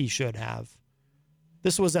he should have.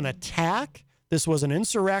 This was an attack. This was an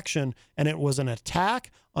insurrection, and it was an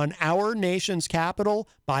attack on our nation's capital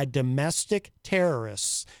by domestic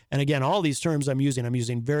terrorists. And again, all these terms I'm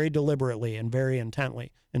using very deliberately and very intentionally.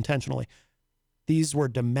 These were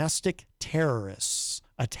domestic terrorists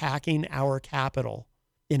attacking our capital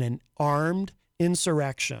in an armed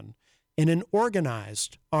insurrection, in an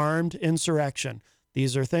organized armed insurrection.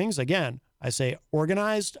 These are things, again, I say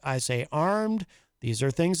organized, I say armed. These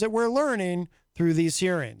are things that we're learning through these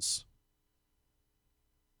hearings.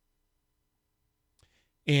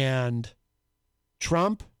 And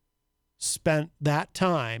Trump spent that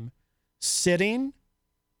time sitting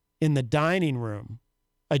in the dining room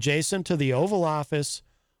adjacent to the Oval Office,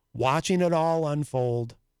 watching it all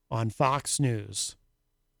unfold on Fox News.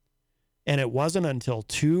 And it wasn't until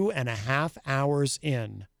 2.5 hours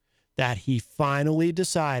in that he finally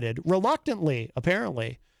decided, reluctantly,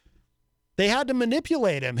 apparently, they had to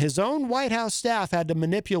manipulate him. His own White House staff had to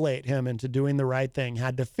manipulate him into doing the right thing,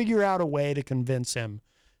 had to figure out a way to convince him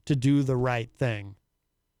to do the right thing.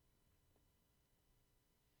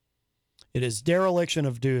 It is dereliction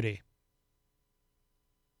of duty.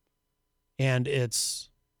 And it's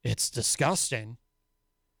disgusting.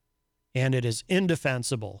 And it is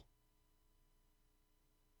indefensible.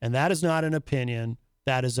 And that is not an opinion.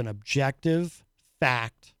 That is an objective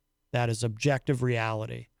fact. That is objective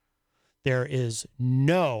reality. There is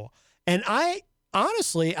no, and I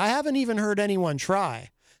haven't even heard anyone try.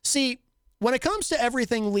 See, when it comes to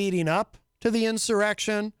everything leading up to the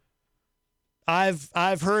insurrection, I've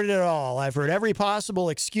heard it all. I've heard every possible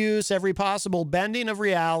excuse, every possible bending of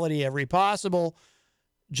reality, every possible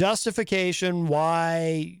justification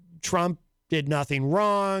why Trump did nothing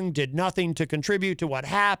wrong, did nothing to contribute to what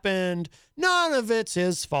happened. None of it's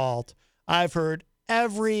his fault. I've heard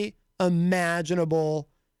every imaginable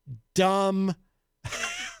dumb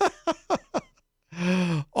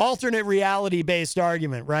alternate reality-based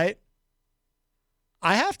argument, right?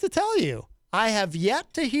 I have to tell you, I have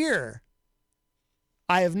yet to hear.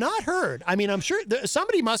 I have not heard. I mean, I'm sure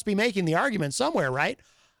somebody must be making the argument somewhere, right?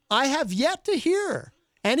 I have yet to hear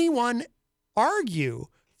anyone argue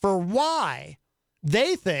for why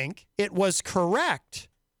they think it was correct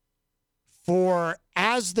for,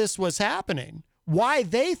 as this was happening, why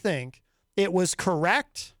they think it was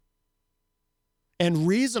correct and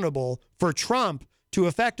reasonable for Trump to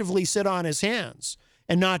effectively sit on his hands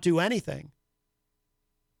and not do anything.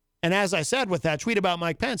 And as I said with that tweet about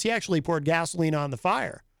Mike Pence, he actually poured gasoline on the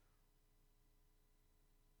fire.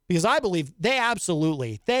 Because I believe they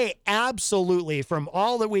absolutely, from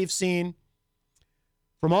all that we've seen,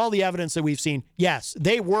 From all the evidence that we've seen, yes,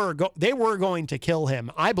 they were going to kill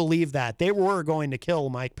him. I believe that. They were going to kill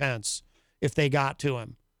Mike Pence if they got to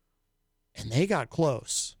him. And they got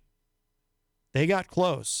close. They got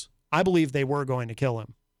close. I believe they were going to kill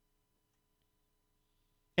him.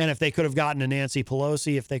 And if they could have gotten to Nancy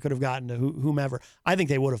Pelosi, if they could have gotten to whomever, I think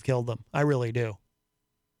they would have killed them. I really do.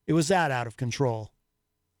 It was that out of control.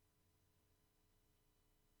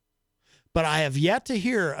 But I have yet to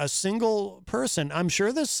hear a single person. I'm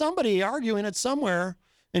sure there's somebody arguing it somewhere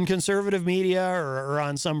in conservative media or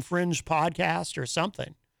on some fringe podcast or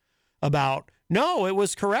something about, no, it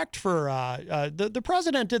was correct for the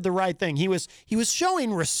president did the right thing. He was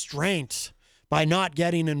showing restraint by not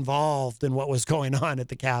getting involved in what was going on at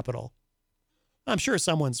the Capitol. I'm sure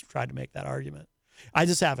someone's tried to make that argument. I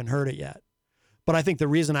just haven't heard it yet. But I think the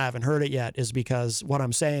reason I haven't heard it yet is because what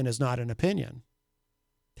I'm saying is not an opinion.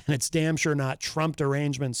 And it's damn sure not Trump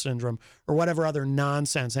derangement syndrome or whatever other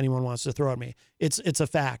nonsense anyone wants to throw at me. It's a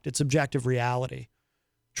fact. It's objective reality.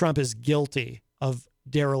 Trump is guilty of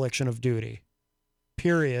dereliction of duty.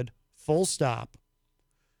 Period. Full stop.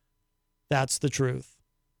 That's the truth.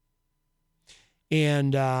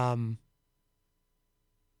 And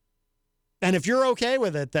if you're okay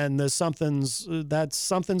with it, then there's something's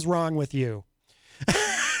wrong with you.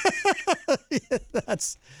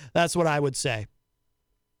 That's what I would say.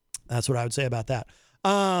 That's what I would say about that.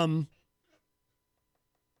 I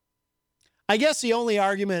guess the only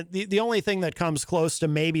argument, the only thing that comes close to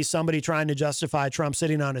maybe somebody trying to justify Trump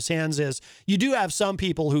sitting on his hands is you do have some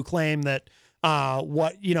people who claim that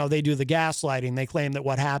they do the gaslighting. They claim that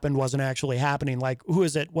what happened wasn't actually happening. Like, who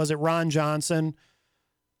is it? Was it Ron Johnson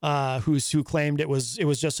who claimed it was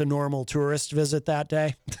just a normal tourist visit that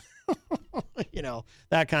day?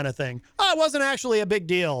 That kind of thing. Oh, it wasn't actually a big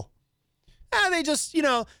deal. They just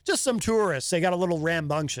some tourists. They got a little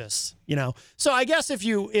rambunctious, So I guess if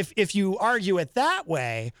you argue it that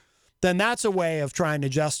way, then that's a way of trying to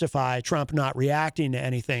justify Trump not reacting to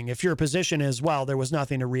anything. If your position is, well, there was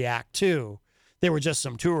nothing to react to, they were just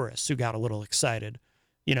some tourists who got a little excited,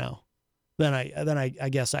 then I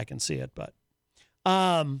guess I can see it. But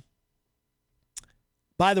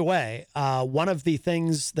by the way, one of the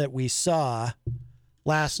things that we saw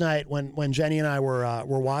last night when Jenny and I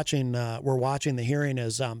were watching the hearing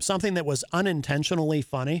is something that was unintentionally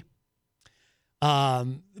funny.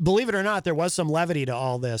 Believe it or not, there was some levity to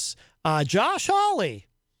all this. Josh Hawley.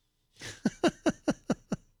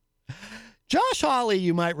 Josh Hawley,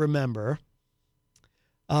 you might remember.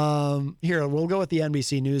 Here, we'll go with the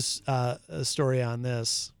NBC News story on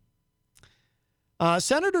this.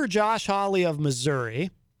 Senator Josh Hawley of Missouri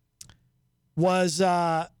was,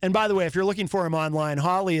 and by the way, if you're looking for him online,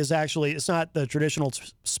 Hawley is actually, it's not the traditional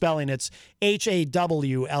spelling, it's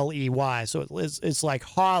Hawley. So it's like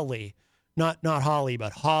Hawley, not Holly,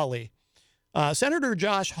 but Hawley. Senator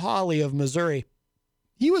Josh Hawley of Missouri,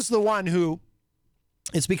 he was the one who,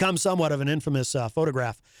 it's become somewhat of an infamous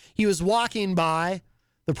photograph. He was walking by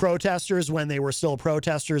the protesters when they were still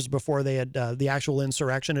protesters before they had the actual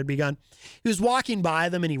insurrection had begun. He was walking by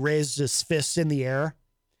them and he raised his fists in the air,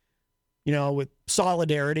 with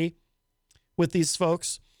solidarity with these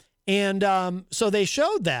folks. And so they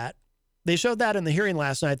showed that. They showed that in the hearing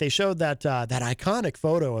last night. They showed that iconic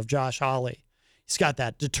photo of Josh Hawley. He's got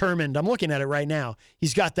that determined, I'm looking at it right now.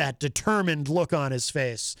 He's got that determined look on his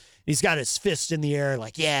face. He's got his fist in the air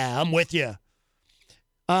like, yeah, I'm with you.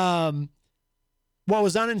 What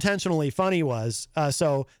was unintentionally funny was,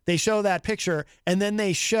 so they show that picture and then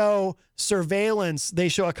they show surveillance. They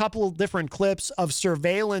show a couple of different clips of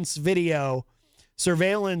surveillance video,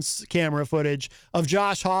 surveillance camera footage of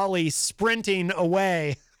Josh Hawley sprinting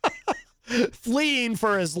away, fleeing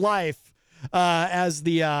for his life as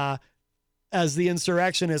the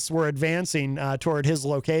insurrectionists were advancing toward his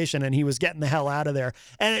location, and he was getting the hell out of there.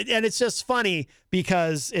 And it's just funny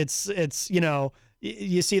because it's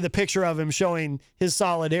you see the picture of him showing his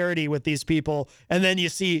solidarity with these people, and then you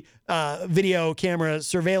see video camera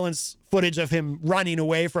surveillance footage of him running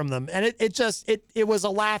away from them. And it was a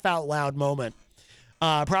laugh out loud moment.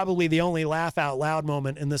 Probably the only laugh out loud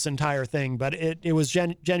moment in this entire thing, but it was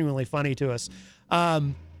genuinely funny to us.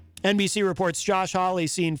 NBC reports Josh Hawley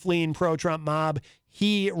seen fleeing pro-Trump mob.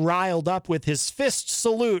 He riled up with his fist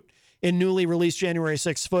salute in newly released January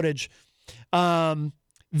 6th footage.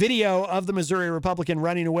 Video of the Missouri Republican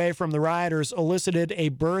running away from the rioters elicited a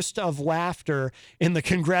burst of laughter in the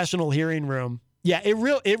congressional hearing room. Yeah, it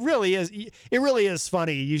really is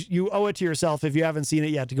funny. You owe it to yourself if you haven't seen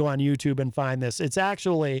it yet to go on YouTube and find this. It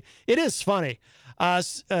is funny.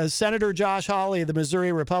 Senator Josh Hawley, the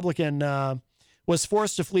Missouri Republican, was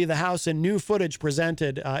forced to flee the House, and new footage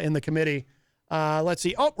presented in the committee Let's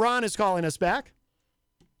see. Oh, Ron is calling us back.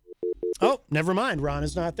 Oh, never mind. Ron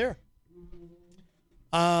is not there.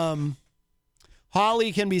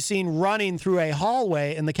 Hawley can be seen running through a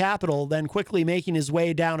hallway in the Capitol, then quickly making his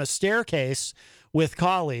way down a staircase with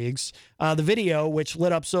colleagues. The video, which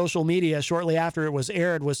lit up social media shortly after it was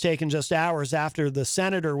aired, was taken just hours after the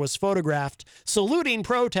senator was photographed saluting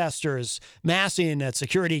protesters massing at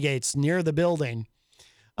security gates near the building.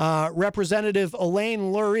 Representative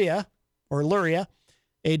Elaine Luria,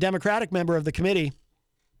 a Democratic member of the committee.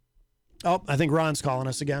 Oh, I think Ron's calling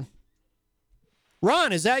us again.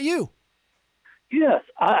 Ron, is that you? Yes,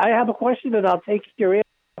 I have a question, and I'll take your answer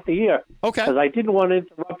at the ear. Okay. Because I didn't want to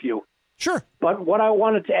interrupt you. Sure. But what I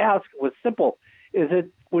wanted to ask was simple.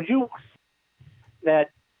 Would you that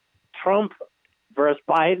Trump versus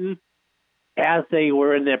Biden, as they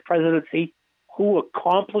were in their presidency, who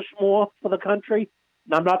accomplished more for the country?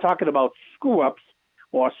 And I'm not talking about screw-ups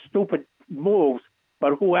or stupid moves,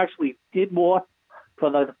 but who actually did more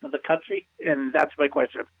for the country? And that's my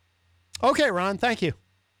question. Okay, Ron, thank you.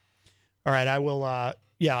 All right, I will.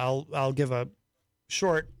 I'll give a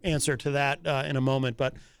short answer to that in a moment.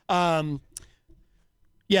 But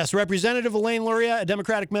yes, Representative Elaine Luria, a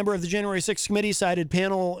Democratic member of the January 6th committee, cited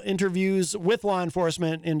panel interviews with law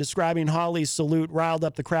enforcement in describing Hawley's salute riled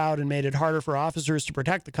up the crowd and made it harder for officers to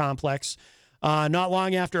protect the complex. Not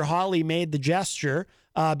long after Hawley made the gesture,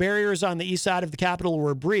 barriers on the east side of the Capitol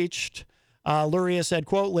were breached. Luria said,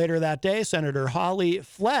 quote, later that day, Senator Hawley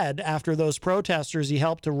fled after those protesters he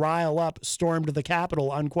helped to rile up stormed the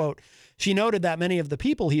Capitol, unquote. She noted that many of the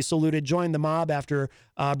people he saluted joined the mob after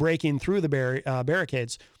breaking through the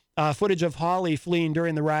barricades. Footage of Hawley fleeing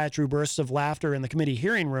during the riot drew bursts of laughter in the committee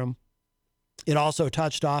hearing room. It also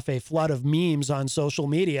touched off a flood of memes on social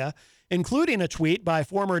media, including a tweet by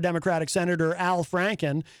former Democratic Senator Al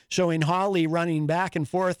Franken showing Hawley running back and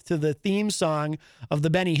forth to the theme song of the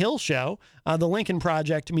Benny Hill Show. The Lincoln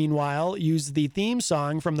Project, meanwhile, used the theme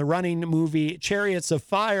song from the running movie Chariots of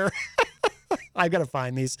Fire. I've got to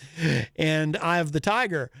find these. And Eye of the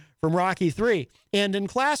Tiger from Rocky III. And in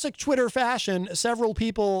classic Twitter fashion, several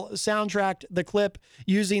people soundtracked the clip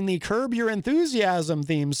using the Curb Your Enthusiasm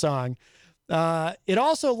theme song. It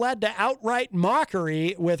also led to outright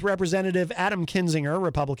mockery, with Representative Adam Kinzinger,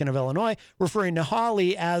 Republican of Illinois, referring to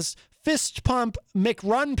Hawley as Fist Pump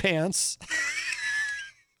McRunpants.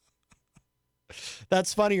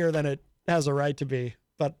 That's funnier than it has a right to be,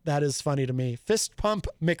 but that is funny to me. Fist Pump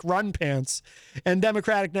McRunpants. And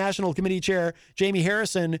Democratic National Committee Chair Jamie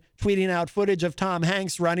Harrison tweeting out footage of Tom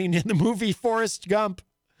Hanks running in the movie Forrest Gump.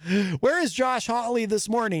 Where is Josh Hawley this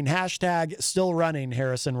morning? Hashtag still running,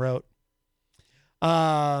 Harrison wrote.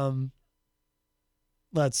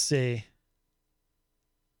 Let's see.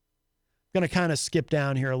 I'm going to kind of skip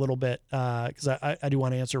down here a little bit because I do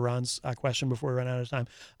want to answer Ron's question before we run out of time.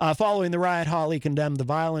 Following the riot, Hawley condemned the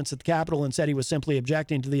violence at the Capitol and said he was simply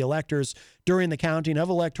objecting to the electors during the counting of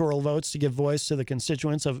electoral votes to give voice to the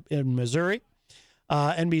constituents in Missouri.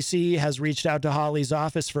 NBC has reached out to Hawley's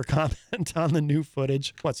office for comment on the new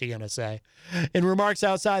footage. What's he going to say? In remarks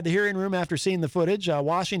outside the hearing room after seeing the footage,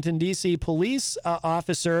 Washington, D.C. police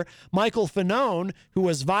officer Michael Fanone, who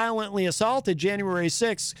was violently assaulted January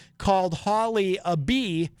 6th, called Hawley a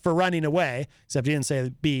bee for running away. Except he didn't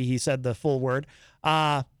say bee. He said the full word.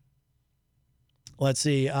 Let's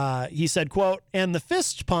see. He said, quote, and the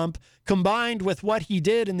fist pump combined with what he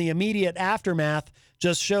did in the immediate aftermath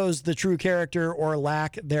just shows the true character or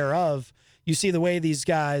lack thereof. You see the way these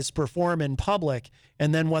guys perform in public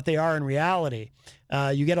and then what they are in reality.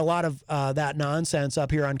 You get a lot of that nonsense up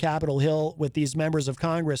here on Capitol Hill with these members of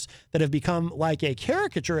Congress that have become like a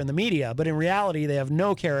caricature in the media, but in reality, they have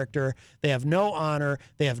no character, they have no honor,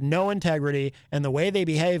 they have no integrity, and the way they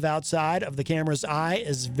behave outside of the camera's eye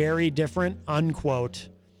is very different, unquote.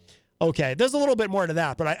 Okay, there's a little bit more to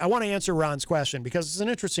that, but I want to answer Ron's question because it's an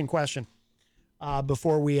interesting question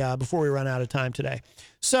before we run out of time today.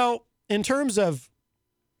 So in terms of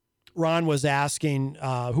Ron was asking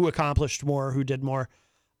who accomplished more, who did more.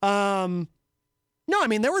 No, I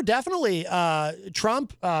mean, there were definitely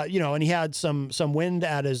Trump, and he had some wind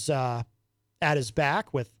at his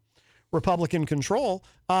back with Republican control.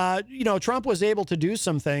 Trump was able to do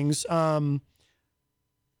some things.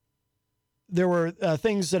 There were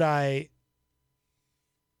things that I'd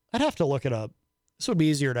have to look it up. This would be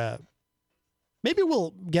easier to. Maybe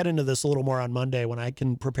we'll get into this a little more on Monday when I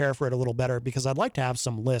can prepare for it a little better, because I'd like to have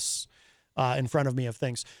some lists in front of me of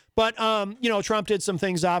things. But, Trump did some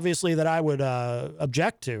things, obviously, that I would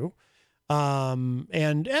object to. And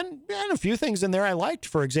a few things in there I liked.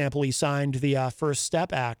 For example, he signed the First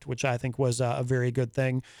Step Act, which I think was a very good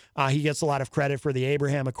thing. He gets a lot of credit for the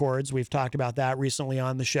Abraham Accords. We've talked about that recently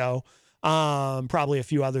on the show. Probably a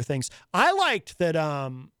few other things. I liked that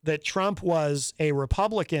that Trump was a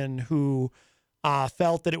Republican who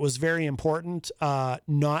felt that it was very important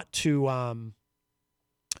not to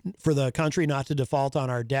for the country not to default on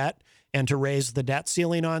our debt and to raise the debt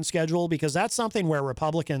ceiling on schedule, because that's something where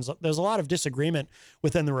Republicans, there's a lot of disagreement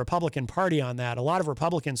within the Republican Party on that. A lot of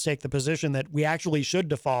Republicans take the position that we actually should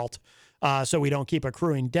default so we don't keep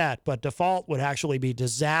accruing debt, but default would actually be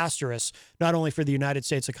disastrous, not only for the United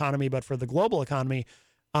States economy, but for the global economy.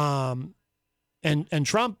 And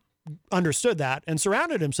Trump understood that and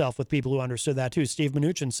surrounded himself with people who understood that too. Steve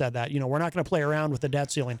Mnuchin said that, we're not going to play around with the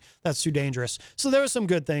debt ceiling. That's too dangerous. So there were some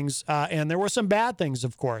good things, and there were some bad things,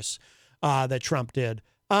 of course, that Trump did.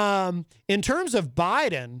 In terms of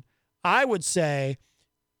Biden, I would say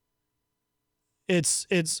it's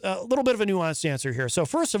a little bit of a nuanced answer here. So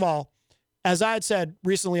first of all, as I had said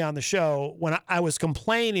recently on the show, when I was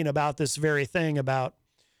complaining about this very thing about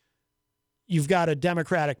you've got a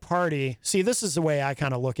Democratic Party. See, this is the way I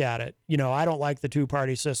kind of look at it. I don't like the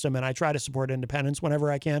two-party system, and I try to support independence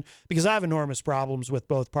whenever I can because I have enormous problems with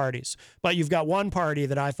both parties. But you've got one party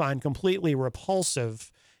that I find completely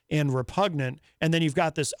repulsive and repugnant, and then you've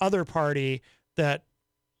got this other party that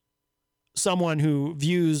someone who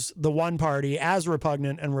views the one party as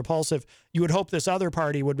repugnant and repulsive, you would hope this other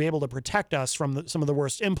party would be able to protect us from some of the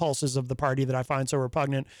worst impulses of the party that I find so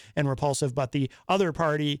repugnant and repulsive. But the other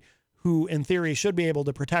party, who in theory should be able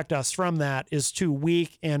to protect us from that, is too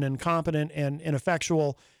weak and incompetent and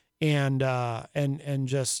ineffectual and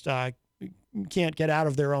just can't get out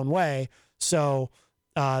of their own way. So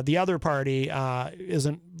the other party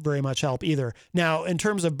isn't very much help either. Now, in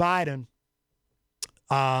terms of Biden,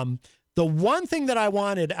 the one thing that I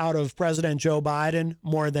wanted out of President Joe Biden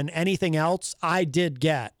more than anything else, I did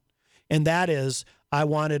get, and that is I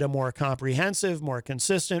wanted a more comprehensive, more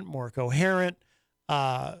consistent, more coherent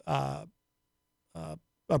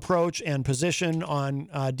approach and position on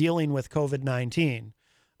dealing with COVID-19.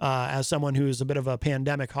 As someone who's a bit of a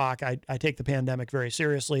pandemic hawk, I take the pandemic very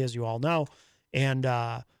seriously, as you all know. And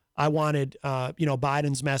I wanted,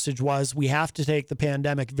 Biden's message was we have to take the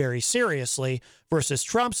pandemic very seriously versus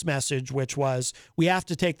Trump's message, which was we have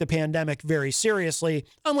to take the pandemic very seriously,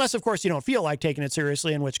 unless, of course, you don't feel like taking it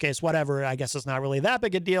seriously, in which case, whatever, I guess it's not really that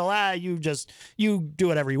big a deal. You do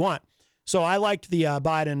whatever you want. So I liked the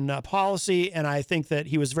Biden policy, and I think that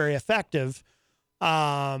he was very effective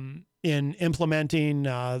in implementing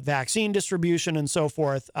vaccine distribution and so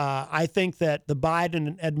forth. I think that the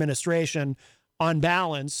Biden administration, on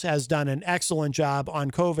balance, has done an excellent job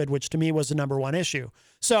on COVID, which to me was the number one issue.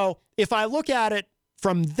 So if I look at it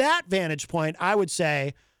from that vantage point, I would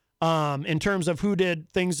say, in terms of who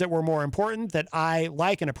did things that were more important that I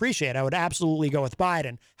like and appreciate, I would absolutely go with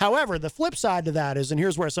Biden. However, the flip side to that is, and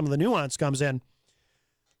here's where some of the nuance comes in.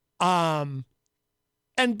 And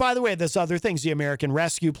by the way, there's other things, the American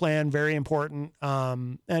Rescue Plan, very important,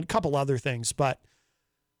 and a couple other things. But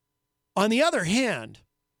on the other hand,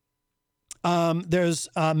 there's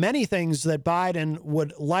many things that Biden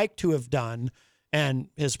would like to have done, and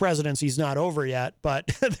his presidency's not over yet, but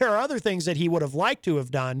there are other things that he would have liked to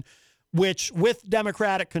have done, which with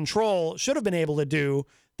Democratic control should have been able to do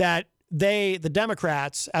that the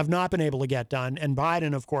Democrats have not been able to get done. And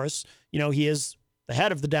Biden, of course, he is the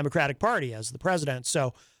head of the Democratic Party as the president.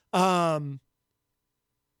 So in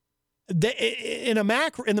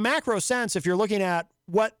the macro sense, if you're looking at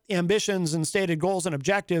what ambitions and stated goals and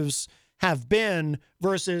objectives have been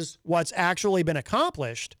versus what's actually been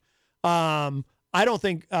accomplished, I don't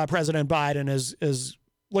think President Biden is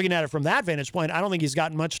looking at it from that vantage point. I don't think he's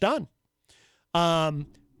gotten much done.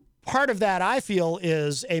 Part of that, I feel,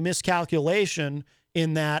 is a miscalculation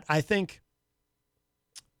in that I think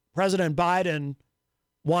President Biden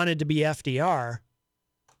wanted to be FDR,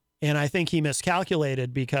 and I think he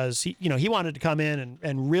miscalculated because he wanted to come in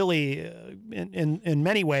and really, in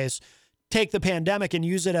many ways, take the pandemic and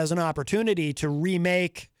use it as an opportunity to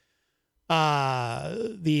remake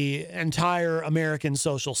the entire American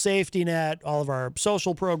social safety net, all of our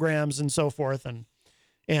social programs and so forth,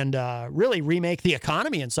 and really remake the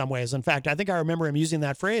economy in some ways. In fact, I think I remember him using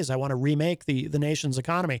that phrase, I want to remake the nation's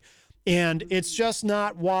economy. And it's just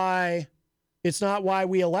not why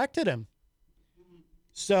we elected him.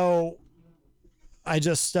 So I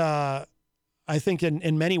just, I think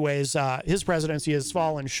in many ways, his presidency has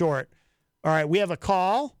fallen short. All right, we have a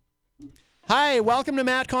call. Hi, welcome to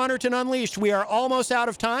Matt Connarton Unleashed. We are almost out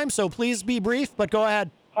of time, so please be brief, but go ahead.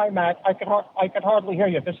 Hi, Hi, Matt. I could hardly hear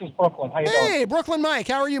you. This is Brooklyn. How you doing? Hey, Brooklyn Mike.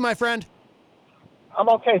 How are you, my friend? I'm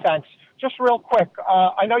okay, thanks. Just real quick,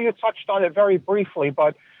 I know you touched on it very briefly,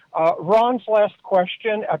 but Ron's last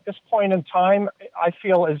question at this point in time, I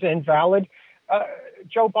feel, is invalid.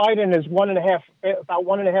 Joe Biden is about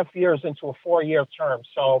 1.5 years into a 4-year term.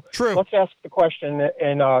 So True. Let's ask the question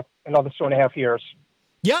in another 2.5 years.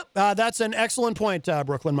 Yep, that's an excellent point,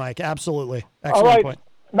 Brooklyn Mike. Absolutely. Excellent All right, point.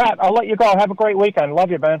 Matt, I'll let you go. Have a great weekend. Love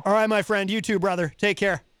you, man. All right, my friend. You too, brother. Take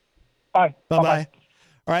care. Bye. Bye-bye.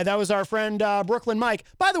 All right, that was our friend Brooklyn Mike.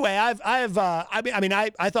 By the way,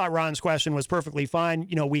 I thought Ron's question was perfectly fine.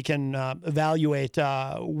 You know, we can evaluate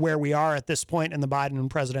where we are at this point in the Biden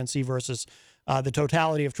presidency versus the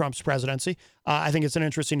totality of Trump's presidency. I think it's an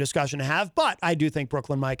interesting discussion to have, but I do think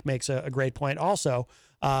Brooklyn Mike makes a great point. Also,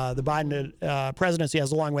 the Biden presidency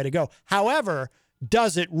has a long way to go. However,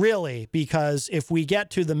 does it really? Because if we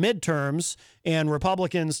get to the midterms and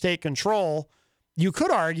Republicans take control, you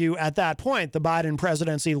could argue at that point the Biden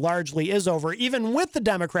presidency largely is over. Even with the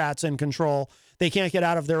Democrats in control, they can't get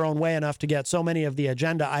out of their own way enough to get so many of the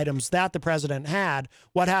agenda items that the president had.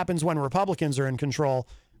 What happens when Republicans are in control?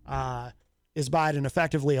 Is Biden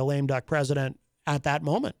effectively a lame duck president at that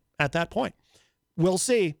moment, at that point? We'll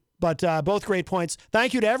see. But both great points.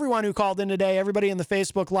 Thank you to everyone who called in today, everybody in the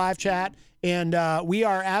Facebook live chat. And we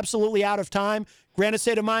are absolutely out of time. Granite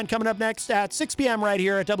State of Mind coming up next at 6 p.m. right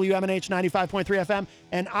here at WMNH 95.3 FM.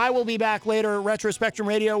 And I will be back later at Retro Spectrum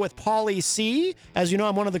Radio with Paulie C. As you know,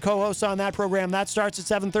 I'm one of the co-hosts on that program. That starts at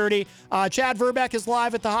 7:30. Chad Verbeck is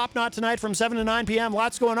live at the Hop Knot tonight from 7 to 9 p.m.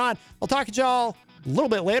 Lots going on. I'll talk to y'all a little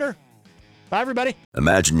bit later. Bye, everybody.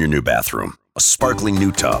 Imagine your new bathroom. A sparkling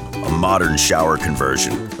new tub, a modern shower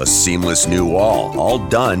conversion, a seamless new wall, all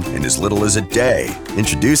done in as little as a day.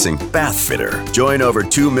 Introducing Bath Fitter. Join over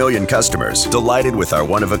 2 million customers delighted with our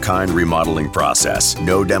one-of-a-kind remodeling process.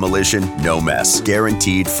 No demolition, no mess.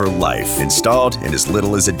 Guaranteed for life. Installed in as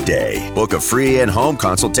little as a day. Book a free in-home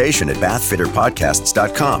consultation at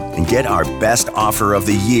bathfitterpodcasts.com and get our best offer of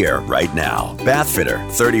the year right now. Bath Fitter,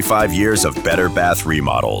 35 years of better bath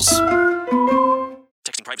remodels.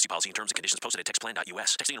 Texting privacy policy and terms and conditions posted at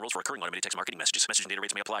textplan.us. Texting enrolls for recurring automated text marketing messages. Message and data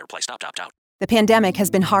rates may apply. Reply stop to opt out. The pandemic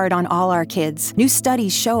has been hard on all our kids. New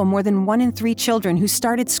studies show more than 1 in 3 children who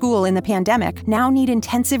started school in the pandemic now need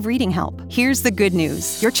intensive reading help. Here's the good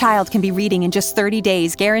news. Your child can be reading in just 30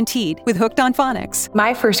 days, guaranteed, with Hooked on Phonics.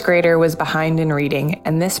 My first grader was behind in reading,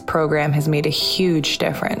 and this program has made a huge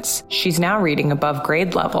difference. She's now reading above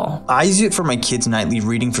grade level. I use it for my kids' nightly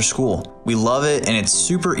reading for school. We love it, and it's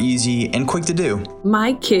super easy and quick to do.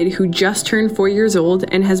 My kid, who just turned 4 years old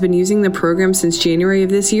and has been using the program since January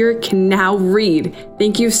of this year, can now read.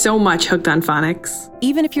 Thank you so much, Hooked on Phonics.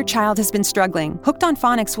 Even if your child has been struggling, Hooked on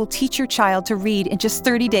Phonics will teach your child to read in just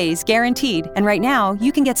 30 days, guaranteed. And right now,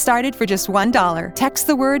 you can get started for just $1. Text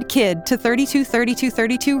the word KID to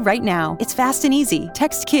 323232 right now. It's fast and easy.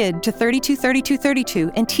 Text KID to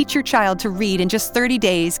 323232 and teach your child to read in just 30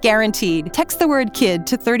 days, guaranteed. Text the word KID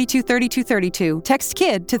to 323232. Text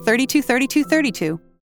KID to 323232.